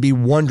are, and be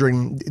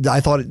wondering,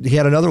 I thought he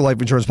had another life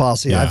insurance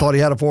policy. I thought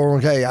he had a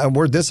 401k.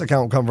 Where'd this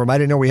account come from? I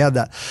didn't know we had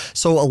that.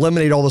 So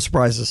eliminate all the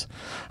surprises.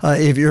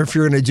 If you're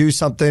going to do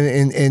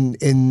something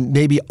and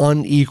maybe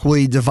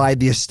unequally divide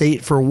the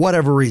estate for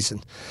whatever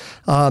reason,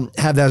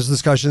 have those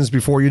discussions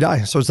before you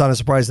die, so it's not a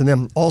surprise to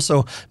them.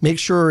 Also, make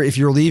sure if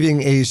you're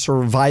leaving a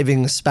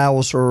surviving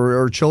spouse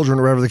or children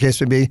or whatever the case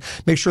may be,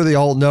 make sure they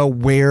all know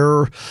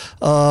where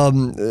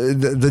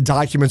the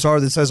documents are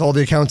that says all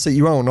the accounts that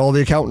you own, all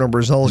the account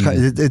numbers, all those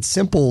kinds. It's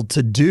simple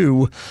to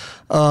do,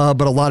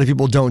 but a lot of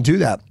people don't do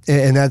that,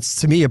 and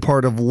that's to me a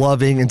part of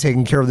loving and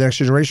taking care of the next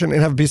generation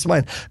and have a peace of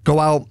mind. Go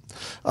out.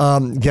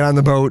 Get on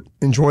the boat,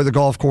 enjoy the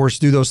golf course,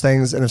 do those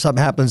things. And if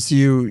something happens to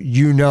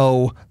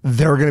you,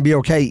 they're going to be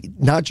okay,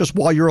 not just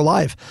while you're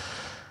alive.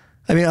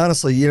 I mean,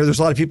 honestly, there's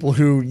a lot of people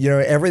who,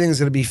 everything's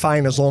going to be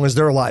fine as long as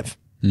they're alive.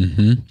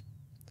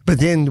 But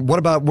then what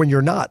about when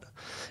you're not?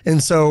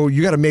 And so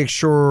you got to make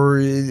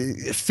sure,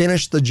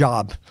 finish the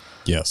job.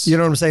 Yes. You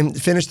know what I'm saying?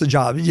 Finish the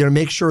job.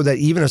 Make sure that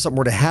even if something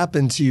were to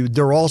happen to you,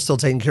 they're all still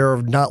taken care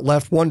of, not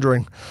left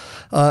wondering.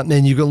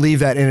 And you can leave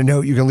that in a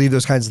note. You can leave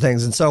those kinds of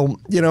things. And so,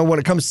 when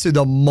it comes to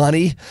the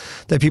money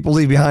that people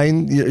leave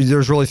behind,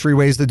 there's really 3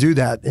 ways to do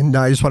that. And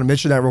I just want to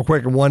mention that real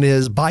quick. And one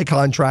is by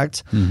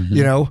contract,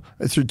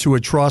 to a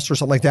trust or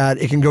something like that.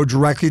 It can go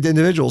directly to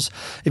individuals.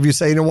 If you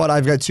say,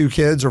 I've got 2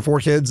 kids or 4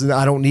 kids and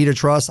I don't need a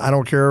trust, I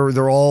don't care.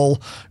 They're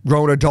all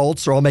grown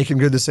adults. They're all making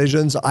good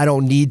decisions. I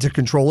don't need to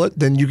control it.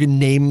 Then you can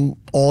name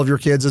all of your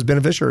kids as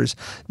beneficiaries.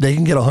 They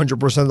can get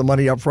 100% of the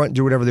money up front and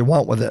do whatever they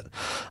want with it.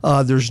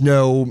 There's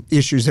no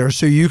issues there.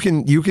 So you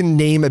can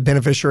name a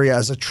beneficiary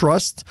as a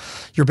trust.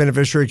 Your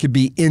beneficiary could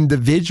be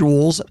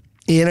individuals,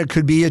 and it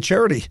could be a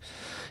charity.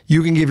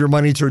 You can give your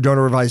money to a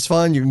donor advised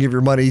fund. You can give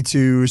your money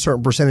to a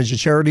certain percentage of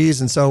charities.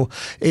 And so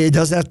it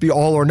doesn't have to be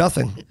all or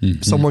nothing.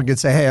 Someone could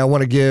say, hey, I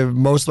want to give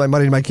most of my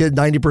money to my kid,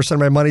 90% of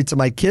my money to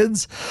my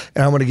kids,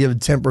 and I want to give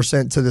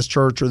 10% to this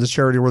church or this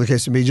charity, or where the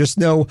case may be. Just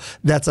know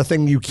that's a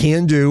thing you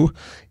can do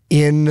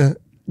in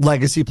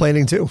legacy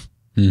planning too.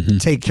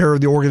 Take care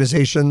of the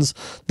organizations,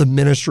 the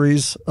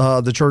ministries,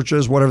 the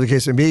churches, whatever the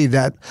case may be,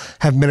 that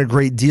have been a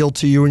great deal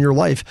to you in your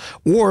life.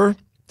 Or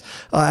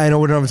I know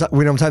we don't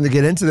have time to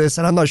get into this,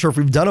 and I'm not sure if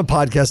we've done a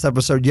podcast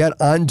episode yet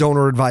on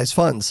donor advised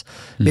funds.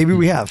 Maybe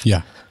we have.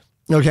 Yeah.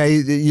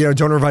 Okay.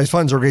 Donor advised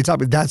funds are a great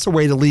topic. That's a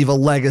way to leave a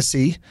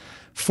legacy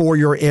for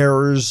your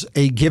heirs,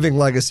 a giving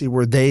legacy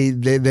where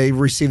they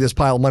receive this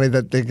pile of money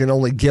that they can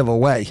only give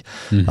away.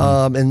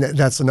 And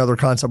that's another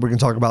concept we can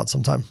talk about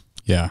sometime.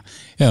 Yeah.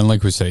 And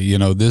like we say,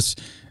 this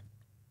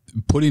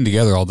putting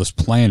together all this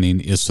planning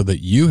is so that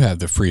you have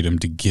the freedom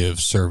to give,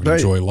 serve, and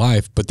enjoy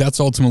life. But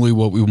that's ultimately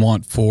what we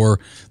want for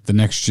the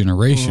next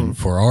generation,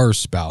 for our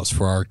spouse,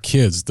 for our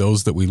kids,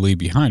 those that we leave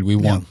behind. We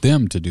want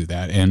them to do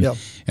that.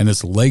 And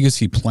this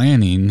legacy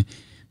planning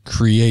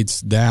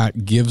creates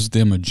that, gives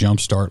them a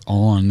jump start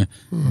on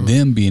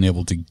them being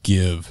able to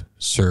give,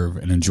 serve,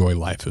 and enjoy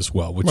life as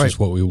well, which is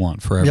what we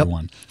want for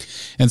everyone.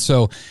 And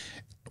so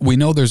we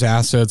know there's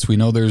assets, we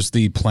know there's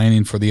the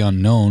planning for the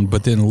unknown,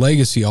 but then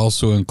legacy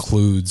also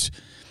includes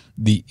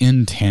the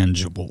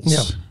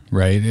intangibles,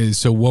 right?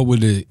 So what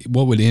would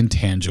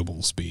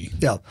intangibles be?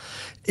 Yeah.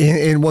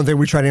 And one thing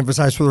we try to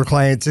emphasize with our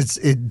clients,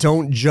 it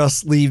don't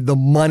just leave the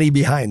money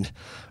behind,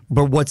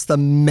 but what's the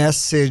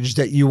message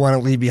that you want to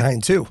leave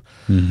behind too?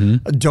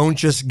 Don't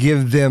just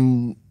give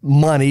them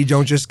money,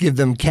 don't just give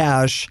them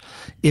cash.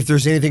 If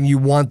there's anything you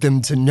want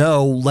them to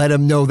know, let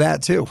them know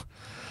that too.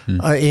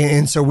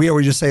 And so we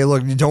always just say,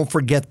 look, don't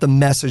forget the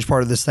message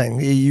part of this thing.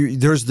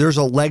 There's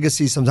a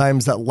legacy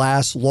sometimes that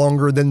lasts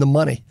longer than the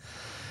money.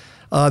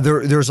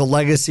 There's a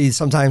legacy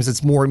sometimes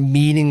that's more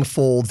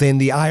meaningful than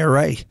the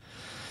IRA.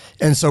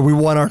 And so we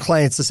want our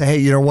clients to say, hey,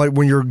 you know what,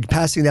 when you're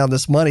passing down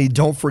this money,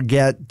 don't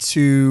forget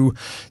to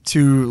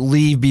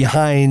leave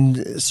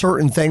behind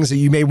certain things that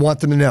you may want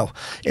them to know,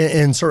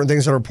 and certain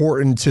things that are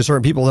important to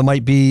certain people that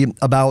might be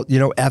about,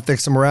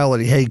 ethics and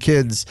morality. Hey,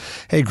 kids,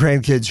 hey,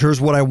 grandkids,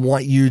 here's what I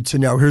want you to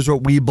know. Here's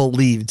what we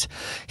believed.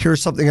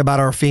 Here's something about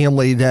our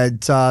family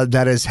that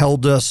has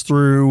held us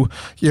through,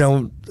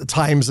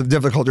 times of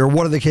difficulty, or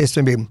whatever the case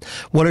may be.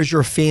 What is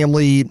your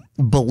family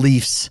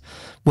beliefs?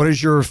 What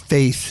is your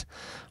faith?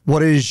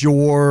 What is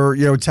your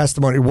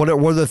testimony? What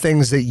are the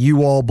things that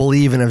you all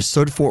believe and have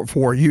stood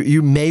for?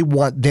 You may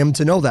want them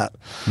to know that.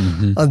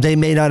 They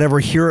may not ever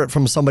hear it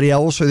from somebody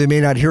else, or they may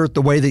not hear it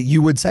the way that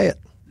you would say it.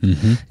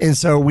 And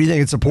so we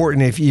think it's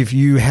important if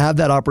you have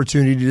that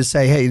opportunity to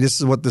say, hey, this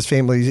is what this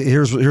family,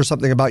 here's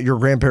something about your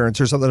grandparents,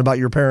 here's something about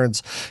your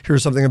parents,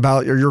 here's something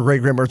about your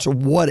great-grandparents, or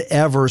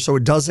whatever, so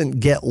it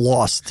doesn't get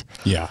lost.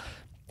 Yeah.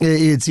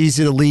 It's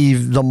easy to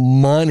leave the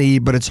money,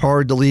 but it's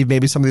hard to leave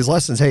maybe some of these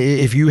lessons.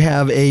 Hey, if you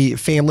have a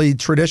family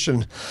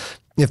tradition,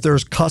 if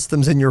there's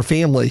customs in your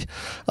family,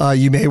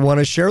 you may want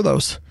to share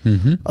those.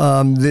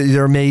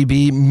 There may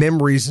be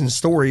memories and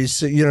stories.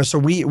 So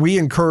we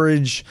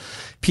encourage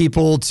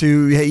people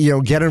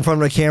to get in front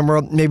of a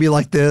camera, maybe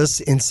like this,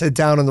 and sit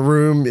down in the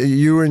room,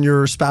 you and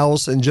your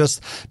spouse, and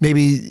just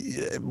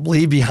maybe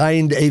leave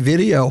behind a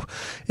video.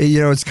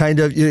 It's kind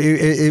of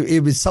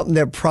it was something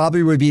that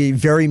probably would be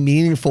very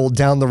meaningful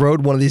down the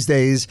road one of these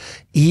days,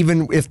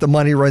 even if the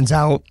money runs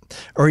out,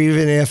 or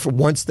even if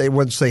once they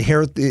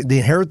inherit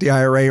the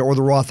IRA or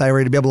the Roth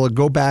IRA, to be able to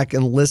go back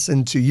and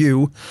listen to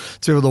you,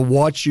 to be able to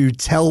watch you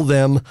tell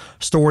them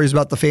stories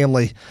about the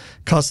family,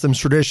 customs,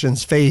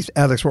 traditions, faith,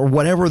 ethics, or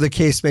whatever the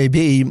case may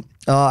be.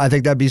 I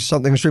think that'd be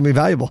something extremely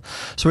valuable.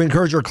 So we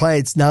encourage our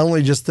clients not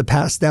only just to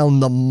pass down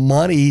the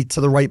money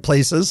to the right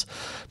places,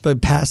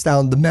 but pass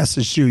down the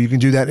message too. You can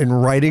do that in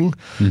writing.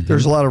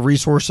 There's a lot of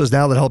resources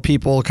now that help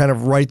people kind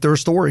of write their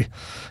story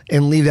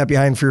and leave that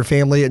behind for your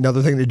family.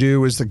 Another thing to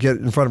do is to get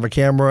in front of a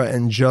camera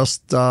and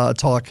just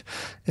talk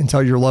and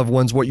tell your loved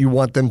ones what you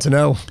want them to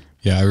know.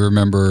 Yeah, I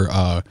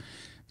remember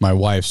my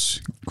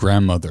wife's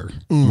grandmother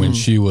when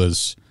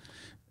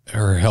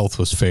her health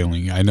was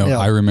failing.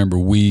 I remember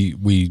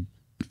we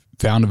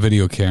found a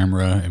video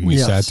camera and we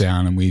sat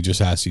down and we just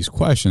asked these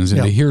questions,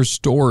 and to hear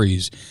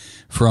stories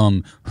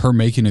from her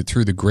making it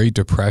through the Great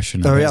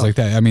Depression and things like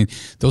that. I mean,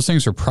 those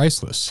things are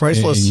priceless.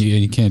 And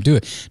you can't do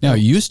it. Now, it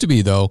used to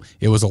be, though,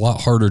 it was a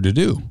lot harder to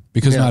do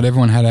because not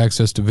everyone had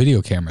access to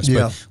video cameras.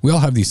 But we all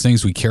have these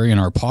things we carry in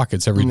our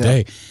pockets every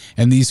day.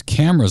 And these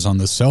cameras on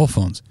the cell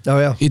phones,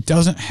 it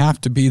doesn't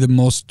have to be the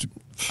most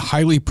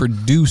highly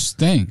produced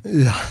thing.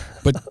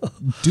 But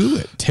do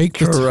it. Take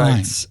the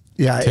time.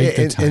 Yeah,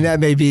 and that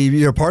may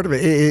be part of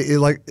it.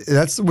 Like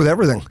that's with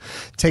everything.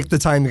 Take the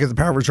time to get the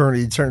power of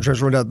attorney,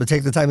 transfer it out, but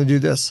take the time to do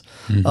this.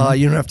 You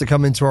don't have to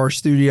come into our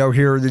studio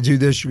here to do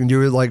this. You can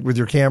do it like with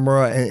your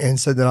camera and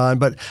send it on.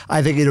 But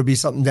I think it'll be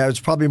something that's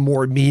probably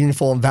more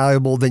meaningful and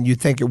valuable than you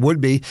think it would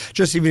be.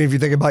 Just even if you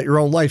think about your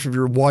own life, if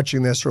you're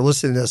watching this or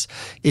listening to this,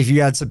 if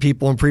you had some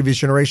people in previous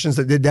generations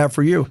that did that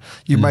for you,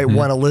 you might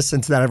want to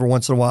listen to that every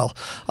once in a while.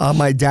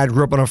 My dad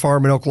grew up on a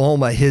farm in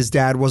Oklahoma. His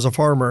dad was a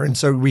farmer, and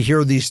so we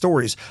hear these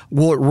stories.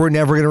 We're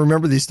never going to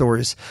remember these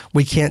stories.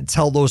 We can't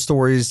tell those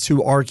stories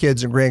to our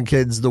kids and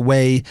grandkids the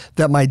way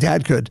that my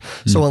dad could.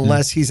 So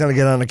unless he's going to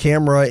get on a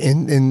camera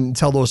and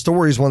tell those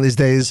stories one of these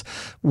days,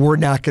 we're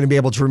not going to be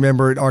able to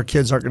remember it. Our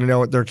kids aren't going to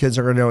know it. Their kids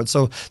aren't going to know it.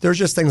 So there's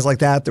just things like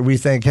that we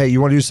think, hey, you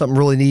want to do something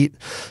really neat?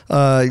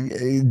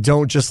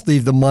 Don't just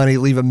leave the money,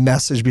 leave a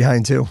message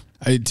behind too.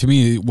 To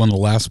me, one of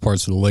the last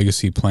parts of the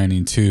legacy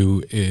planning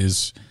too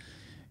is,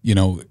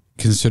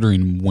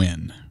 considering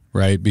when,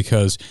 right?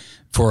 Because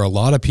for a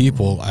lot of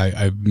people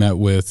I've met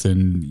with,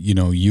 and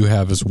you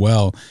have as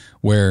well,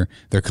 where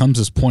there comes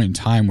this point in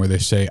time where they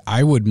say,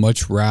 I would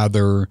much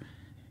rather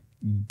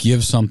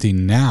give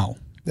something now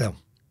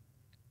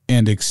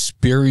and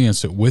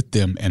experience it with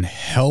them and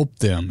help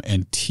them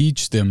and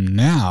teach them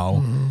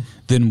now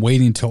than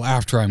waiting till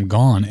after I'm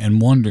gone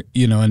and wonder,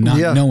 and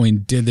not knowing,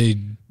 did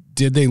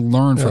they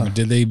learn from it?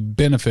 Did they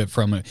benefit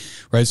from it?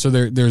 Right. So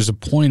there's a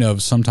point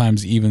of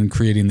sometimes even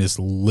creating this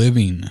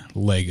living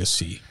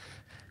legacy.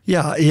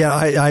 Yeah,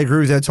 I agree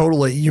with that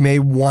totally. You may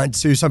want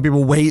to. Some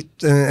people wait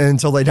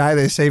until they die,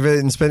 they save it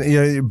and spend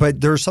it. But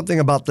there's something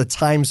about the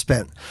time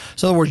spent.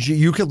 So in other words,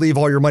 you could leave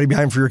all your money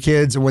behind for your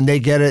kids, and when they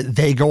get it,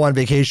 they go on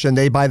vacation,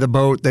 they buy the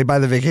boat, they buy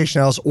the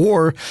vacation house,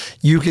 or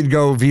you could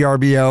go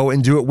VRBO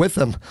and do it with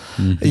them.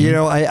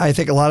 I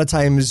think a lot of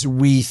times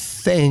we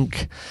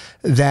think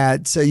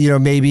that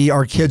maybe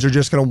our kids are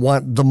just going to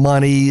want the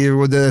money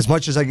as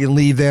much as I can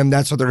leave them.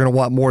 That's what they're going to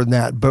want more than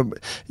that. But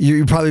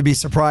you'd probably be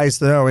surprised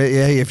to know,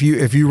 hey, if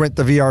you rent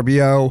the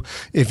VRBO,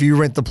 if you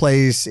rent the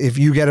place, if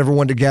you get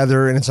everyone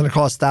together and it's going to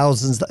cost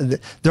thousands,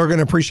 they're going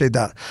to appreciate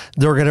that.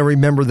 They're going to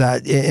remember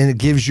that, and it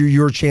gives you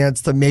your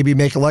chance to maybe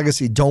make a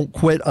legacy. Don't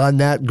quit on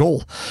that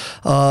goal,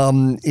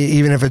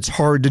 even if it's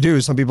hard to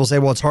do. Some people say,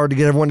 well, it's hard to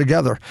get everyone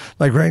together.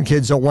 My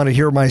grandkids don't want to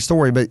hear my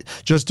story, but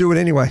just do it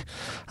anyway.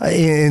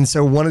 And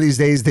so one of these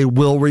days they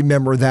will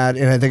remember that,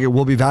 and I think it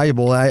will be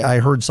valuable. I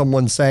heard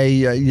someone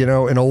say,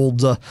 an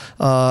old,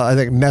 I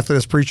think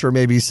Methodist preacher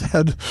maybe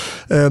said,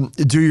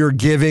 do your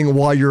giving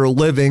while you're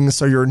living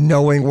so you're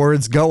knowing where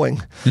it's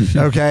going.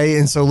 Okay?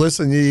 And so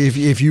listen,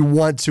 if you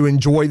want to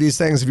enjoy these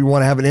things, if you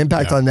want to have an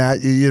impact on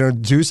that,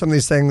 do some of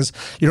these things.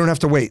 You don't have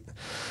to wait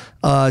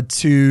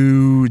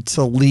to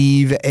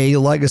leave a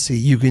legacy.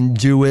 You can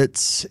do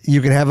it.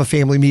 You can have a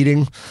family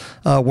meeting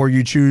where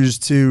you choose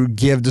to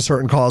give to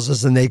certain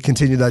causes, and they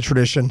continue that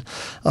tradition.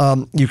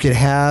 You could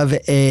have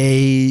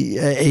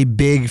a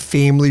big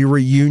family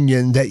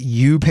reunion that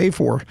you pay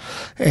for,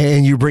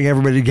 and you bring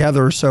everybody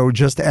together. So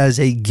just as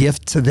a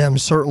gift to them,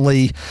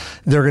 certainly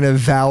they're going to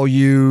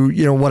value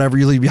whatever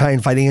you leave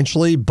behind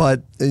financially,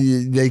 but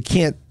they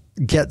can't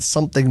get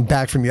something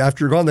back from you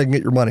after you're gone. They can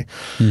get your money.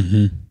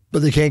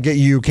 But they can't get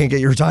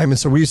your time. And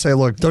so we say,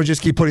 look, don't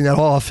just keep putting that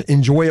off.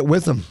 Enjoy it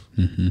with them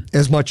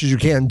as much as you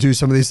can. Do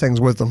some of these things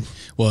with them.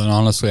 Well, and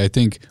honestly, I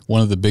think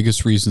one of the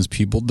biggest reasons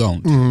people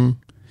don't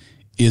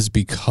is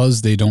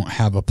because they don't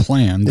have a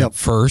plan that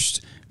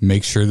first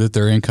makes sure that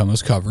their income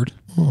is covered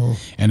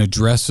and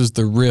addresses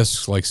the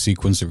risks like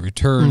sequence of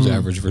returns,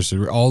 average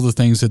versus all the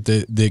things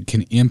that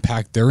can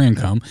impact their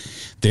income.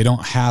 They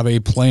don't have a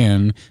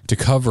plan to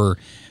cover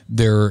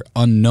their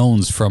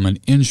unknowns from an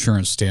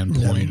insurance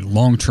standpoint,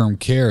 long-term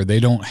care. They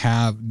don't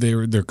have,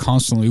 they're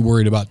constantly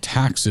worried about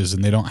taxes,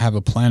 and they don't have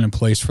a plan in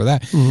place for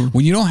that.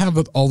 When you don't have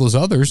all those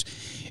others,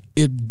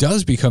 it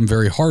does become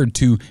very hard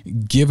to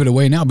give it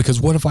away now, because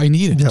what if I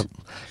need it?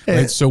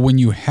 Right? So when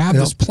you have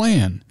this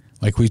plan,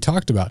 like we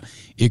talked about,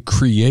 it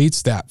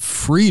creates that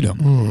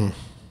freedom.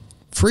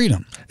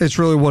 Freedom. It's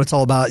really what it's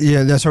all about.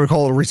 Yeah, that's what we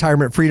call it, a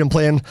retirement freedom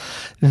plan.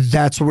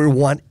 That's what we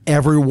want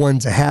everyone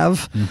to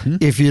have.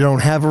 If you don't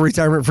have a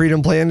retirement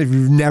freedom plan, if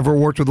you've never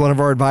worked with one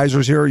of our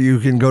advisors here, you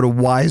can go to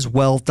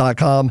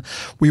wisewealth.com.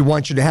 We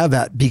want you to have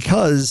that,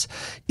 because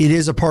it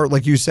is a part,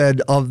 like you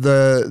said, of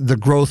the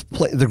growth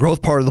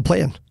part of the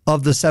plan.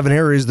 Of the 7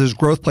 areas, there's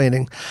growth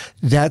planning.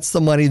 That's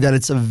the money that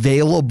it's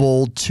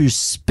available to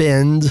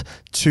spend,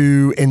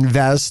 to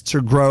invest,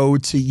 to grow,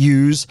 to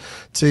use,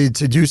 to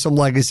do some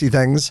legacy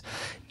things.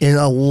 And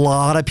a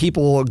lot of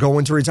people go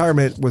into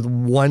retirement with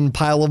one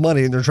pile of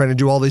money, and they're trying to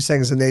do all these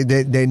things, and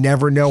they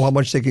never know how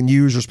much they can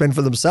use or spend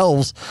for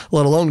themselves,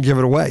 let alone give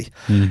it away.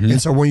 And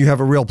so when you have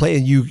a real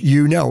plan,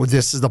 you know,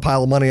 this is the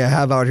pile of money I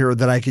have out here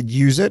that I could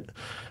use it.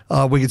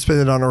 We can spend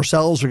it on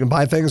ourselves. We can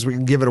buy things. We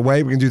can give it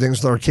away. We can do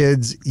things with our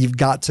kids. You've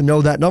got to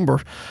know that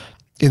number.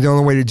 And the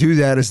only way to do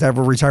that is to have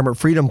a retirement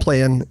freedom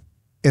plan.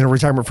 And a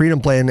retirement freedom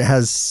plan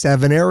has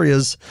 7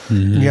 areas.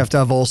 And you have to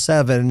have all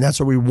 7. And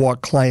that's what we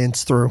walk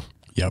clients through.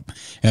 Yep.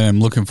 And I'm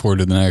looking forward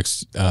to the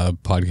next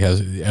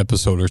podcast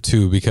episode or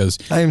two, because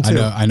I am too.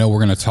 I know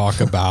we're going to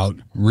talk about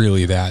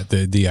really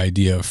the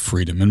idea of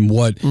freedom and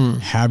what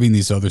having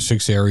these other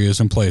 6 areas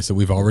in place that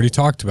we've already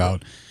talked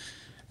about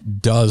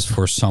does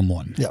for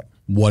someone. Yep.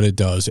 What it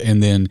does,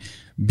 and then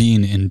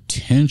being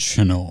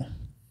intentional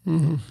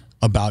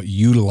about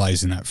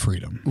utilizing that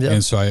freedom. Yep.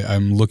 And so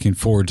I'm looking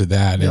forward to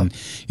that. Yep.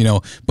 And,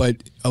 but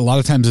a lot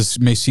of times this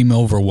may seem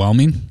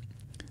overwhelming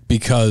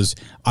because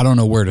I don't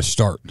know where to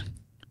start.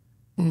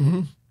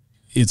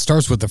 It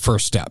starts with the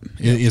first step.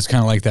 It's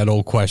kind of like that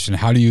old question: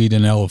 how do you eat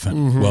an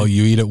elephant? Well,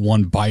 you eat it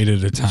one bite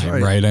at a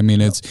time, right? I mean,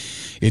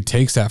 it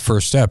takes that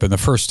first step, and the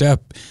first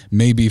step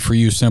may be for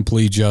you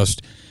simply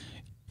just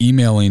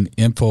emailing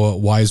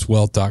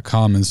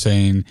info@wisewealth.com and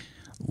saying,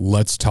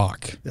 let's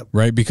talk,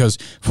 right? Because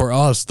for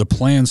us, the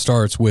plan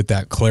starts with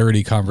that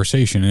clarity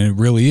conversation, and it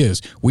really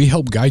is. We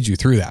help guide you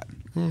through that.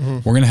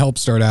 We're going to help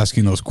start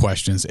asking those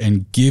questions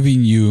and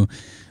giving you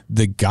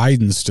the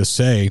guidance to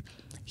say,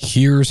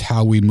 here's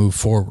how we move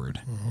forward,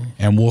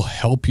 and we'll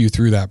help you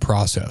through that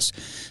process.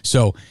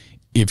 So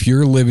if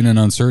you're living in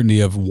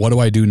uncertainty of what do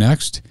I do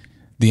next,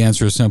 the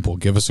answer is simple.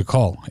 Give us a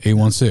call,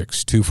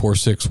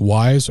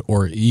 816-246-WISE,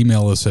 or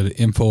email us at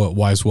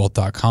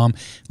info@wisewealth.com.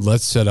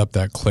 Let's set up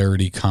that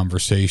clarity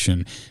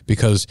conversation,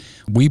 because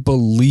we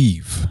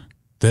believe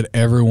that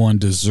everyone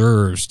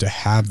deserves to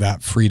have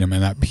that freedom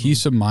and that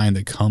peace of mind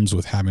that comes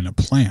with having a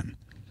plan.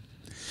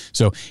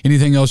 So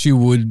anything else you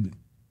would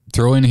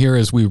throw in here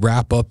as we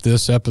wrap up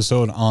this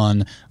episode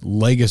on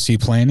legacy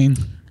planning?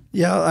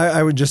 Yeah,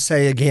 I would just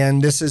say again,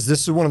 this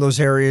is one of those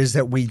areas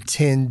that we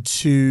tend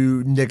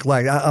to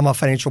neglect. I'm a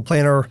financial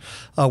planner.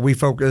 We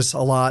focus a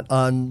lot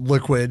on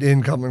liquid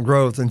income and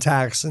growth and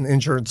tax and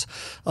insurance.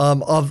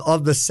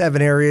 Of the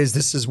 7 areas,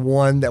 this is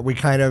one that we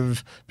kind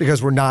of,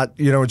 because we're not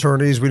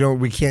attorneys,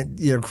 we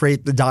can't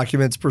create the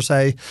documents per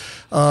se.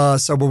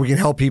 But we can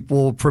help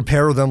people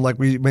prepare them, like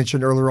we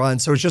mentioned earlier on.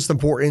 So it's just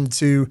important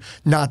to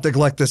not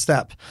neglect this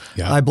step.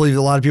 Yeah. I believe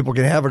a lot of people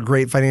can have a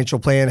great financial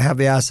plan, have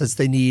the assets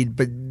they need,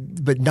 but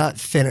not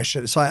finish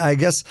it. So I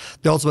guess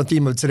the ultimate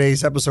theme of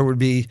today's episode would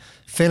be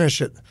finish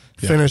it,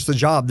 finish the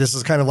job. This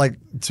is kind of like,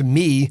 to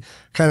me,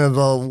 kind of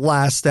the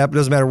last step. It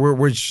doesn't matter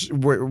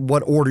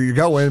what order you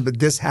go in, but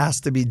this has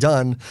to be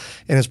done.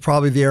 And it's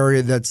probably the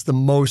area that's the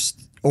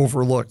most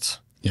overlooked.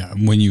 Yeah.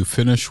 When you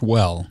finish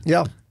well,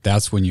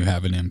 that's when you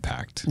have an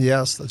impact.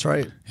 Yes, that's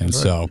right. And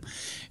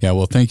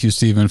well, thank you,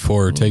 Stephen,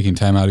 for taking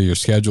time out of your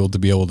schedule to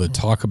be able to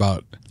talk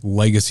about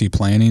legacy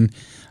planning.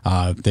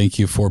 Thank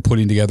you for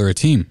putting together a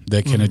team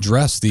that can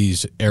address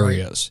these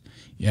areas,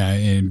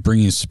 and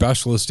bringing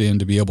specialists in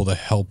to be able to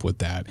help with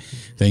that.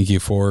 Thank you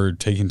for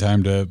taking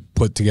time to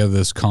put together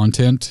this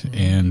content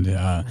and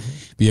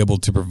be able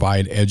to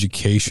provide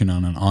education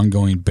on an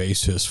ongoing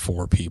basis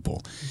for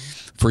people.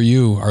 For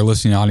you, our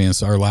listening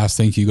audience, our last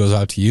thank you goes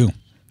out to you.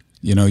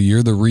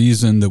 You're the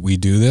reason that we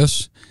do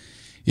this.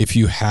 If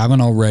you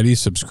haven't already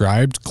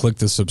subscribed, click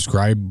the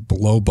subscribe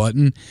below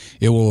button.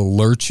 It will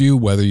alert you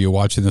whether you're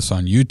watching this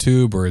on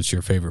YouTube or it's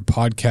your favorite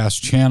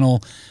podcast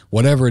channel.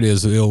 Whatever it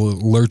is, it'll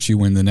alert you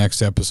when the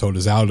next episode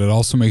is out. It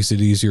also makes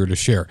it easier to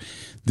share.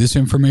 This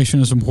information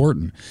is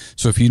important.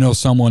 So if you know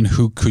someone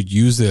who could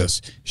use this,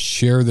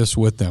 share this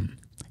with them.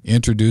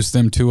 Introduce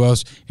them to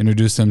us,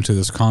 introduce them to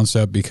this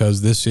concept,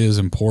 because this is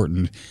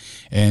important,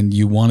 and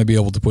you want to be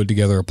able to put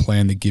together a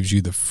plan that gives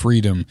you the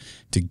freedom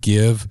to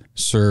give,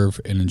 serve,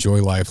 and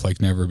enjoy life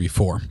like never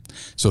before.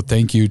 So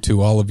thank you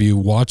to all of you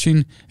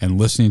watching and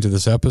listening to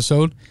this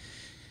episode.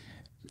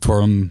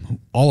 From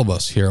all of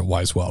us here at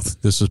Wise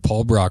Wealth, this is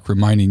Paul Brock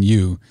reminding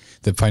you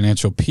that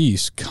financial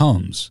peace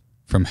comes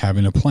from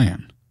having a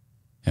plan,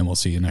 and we'll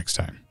see you next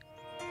time.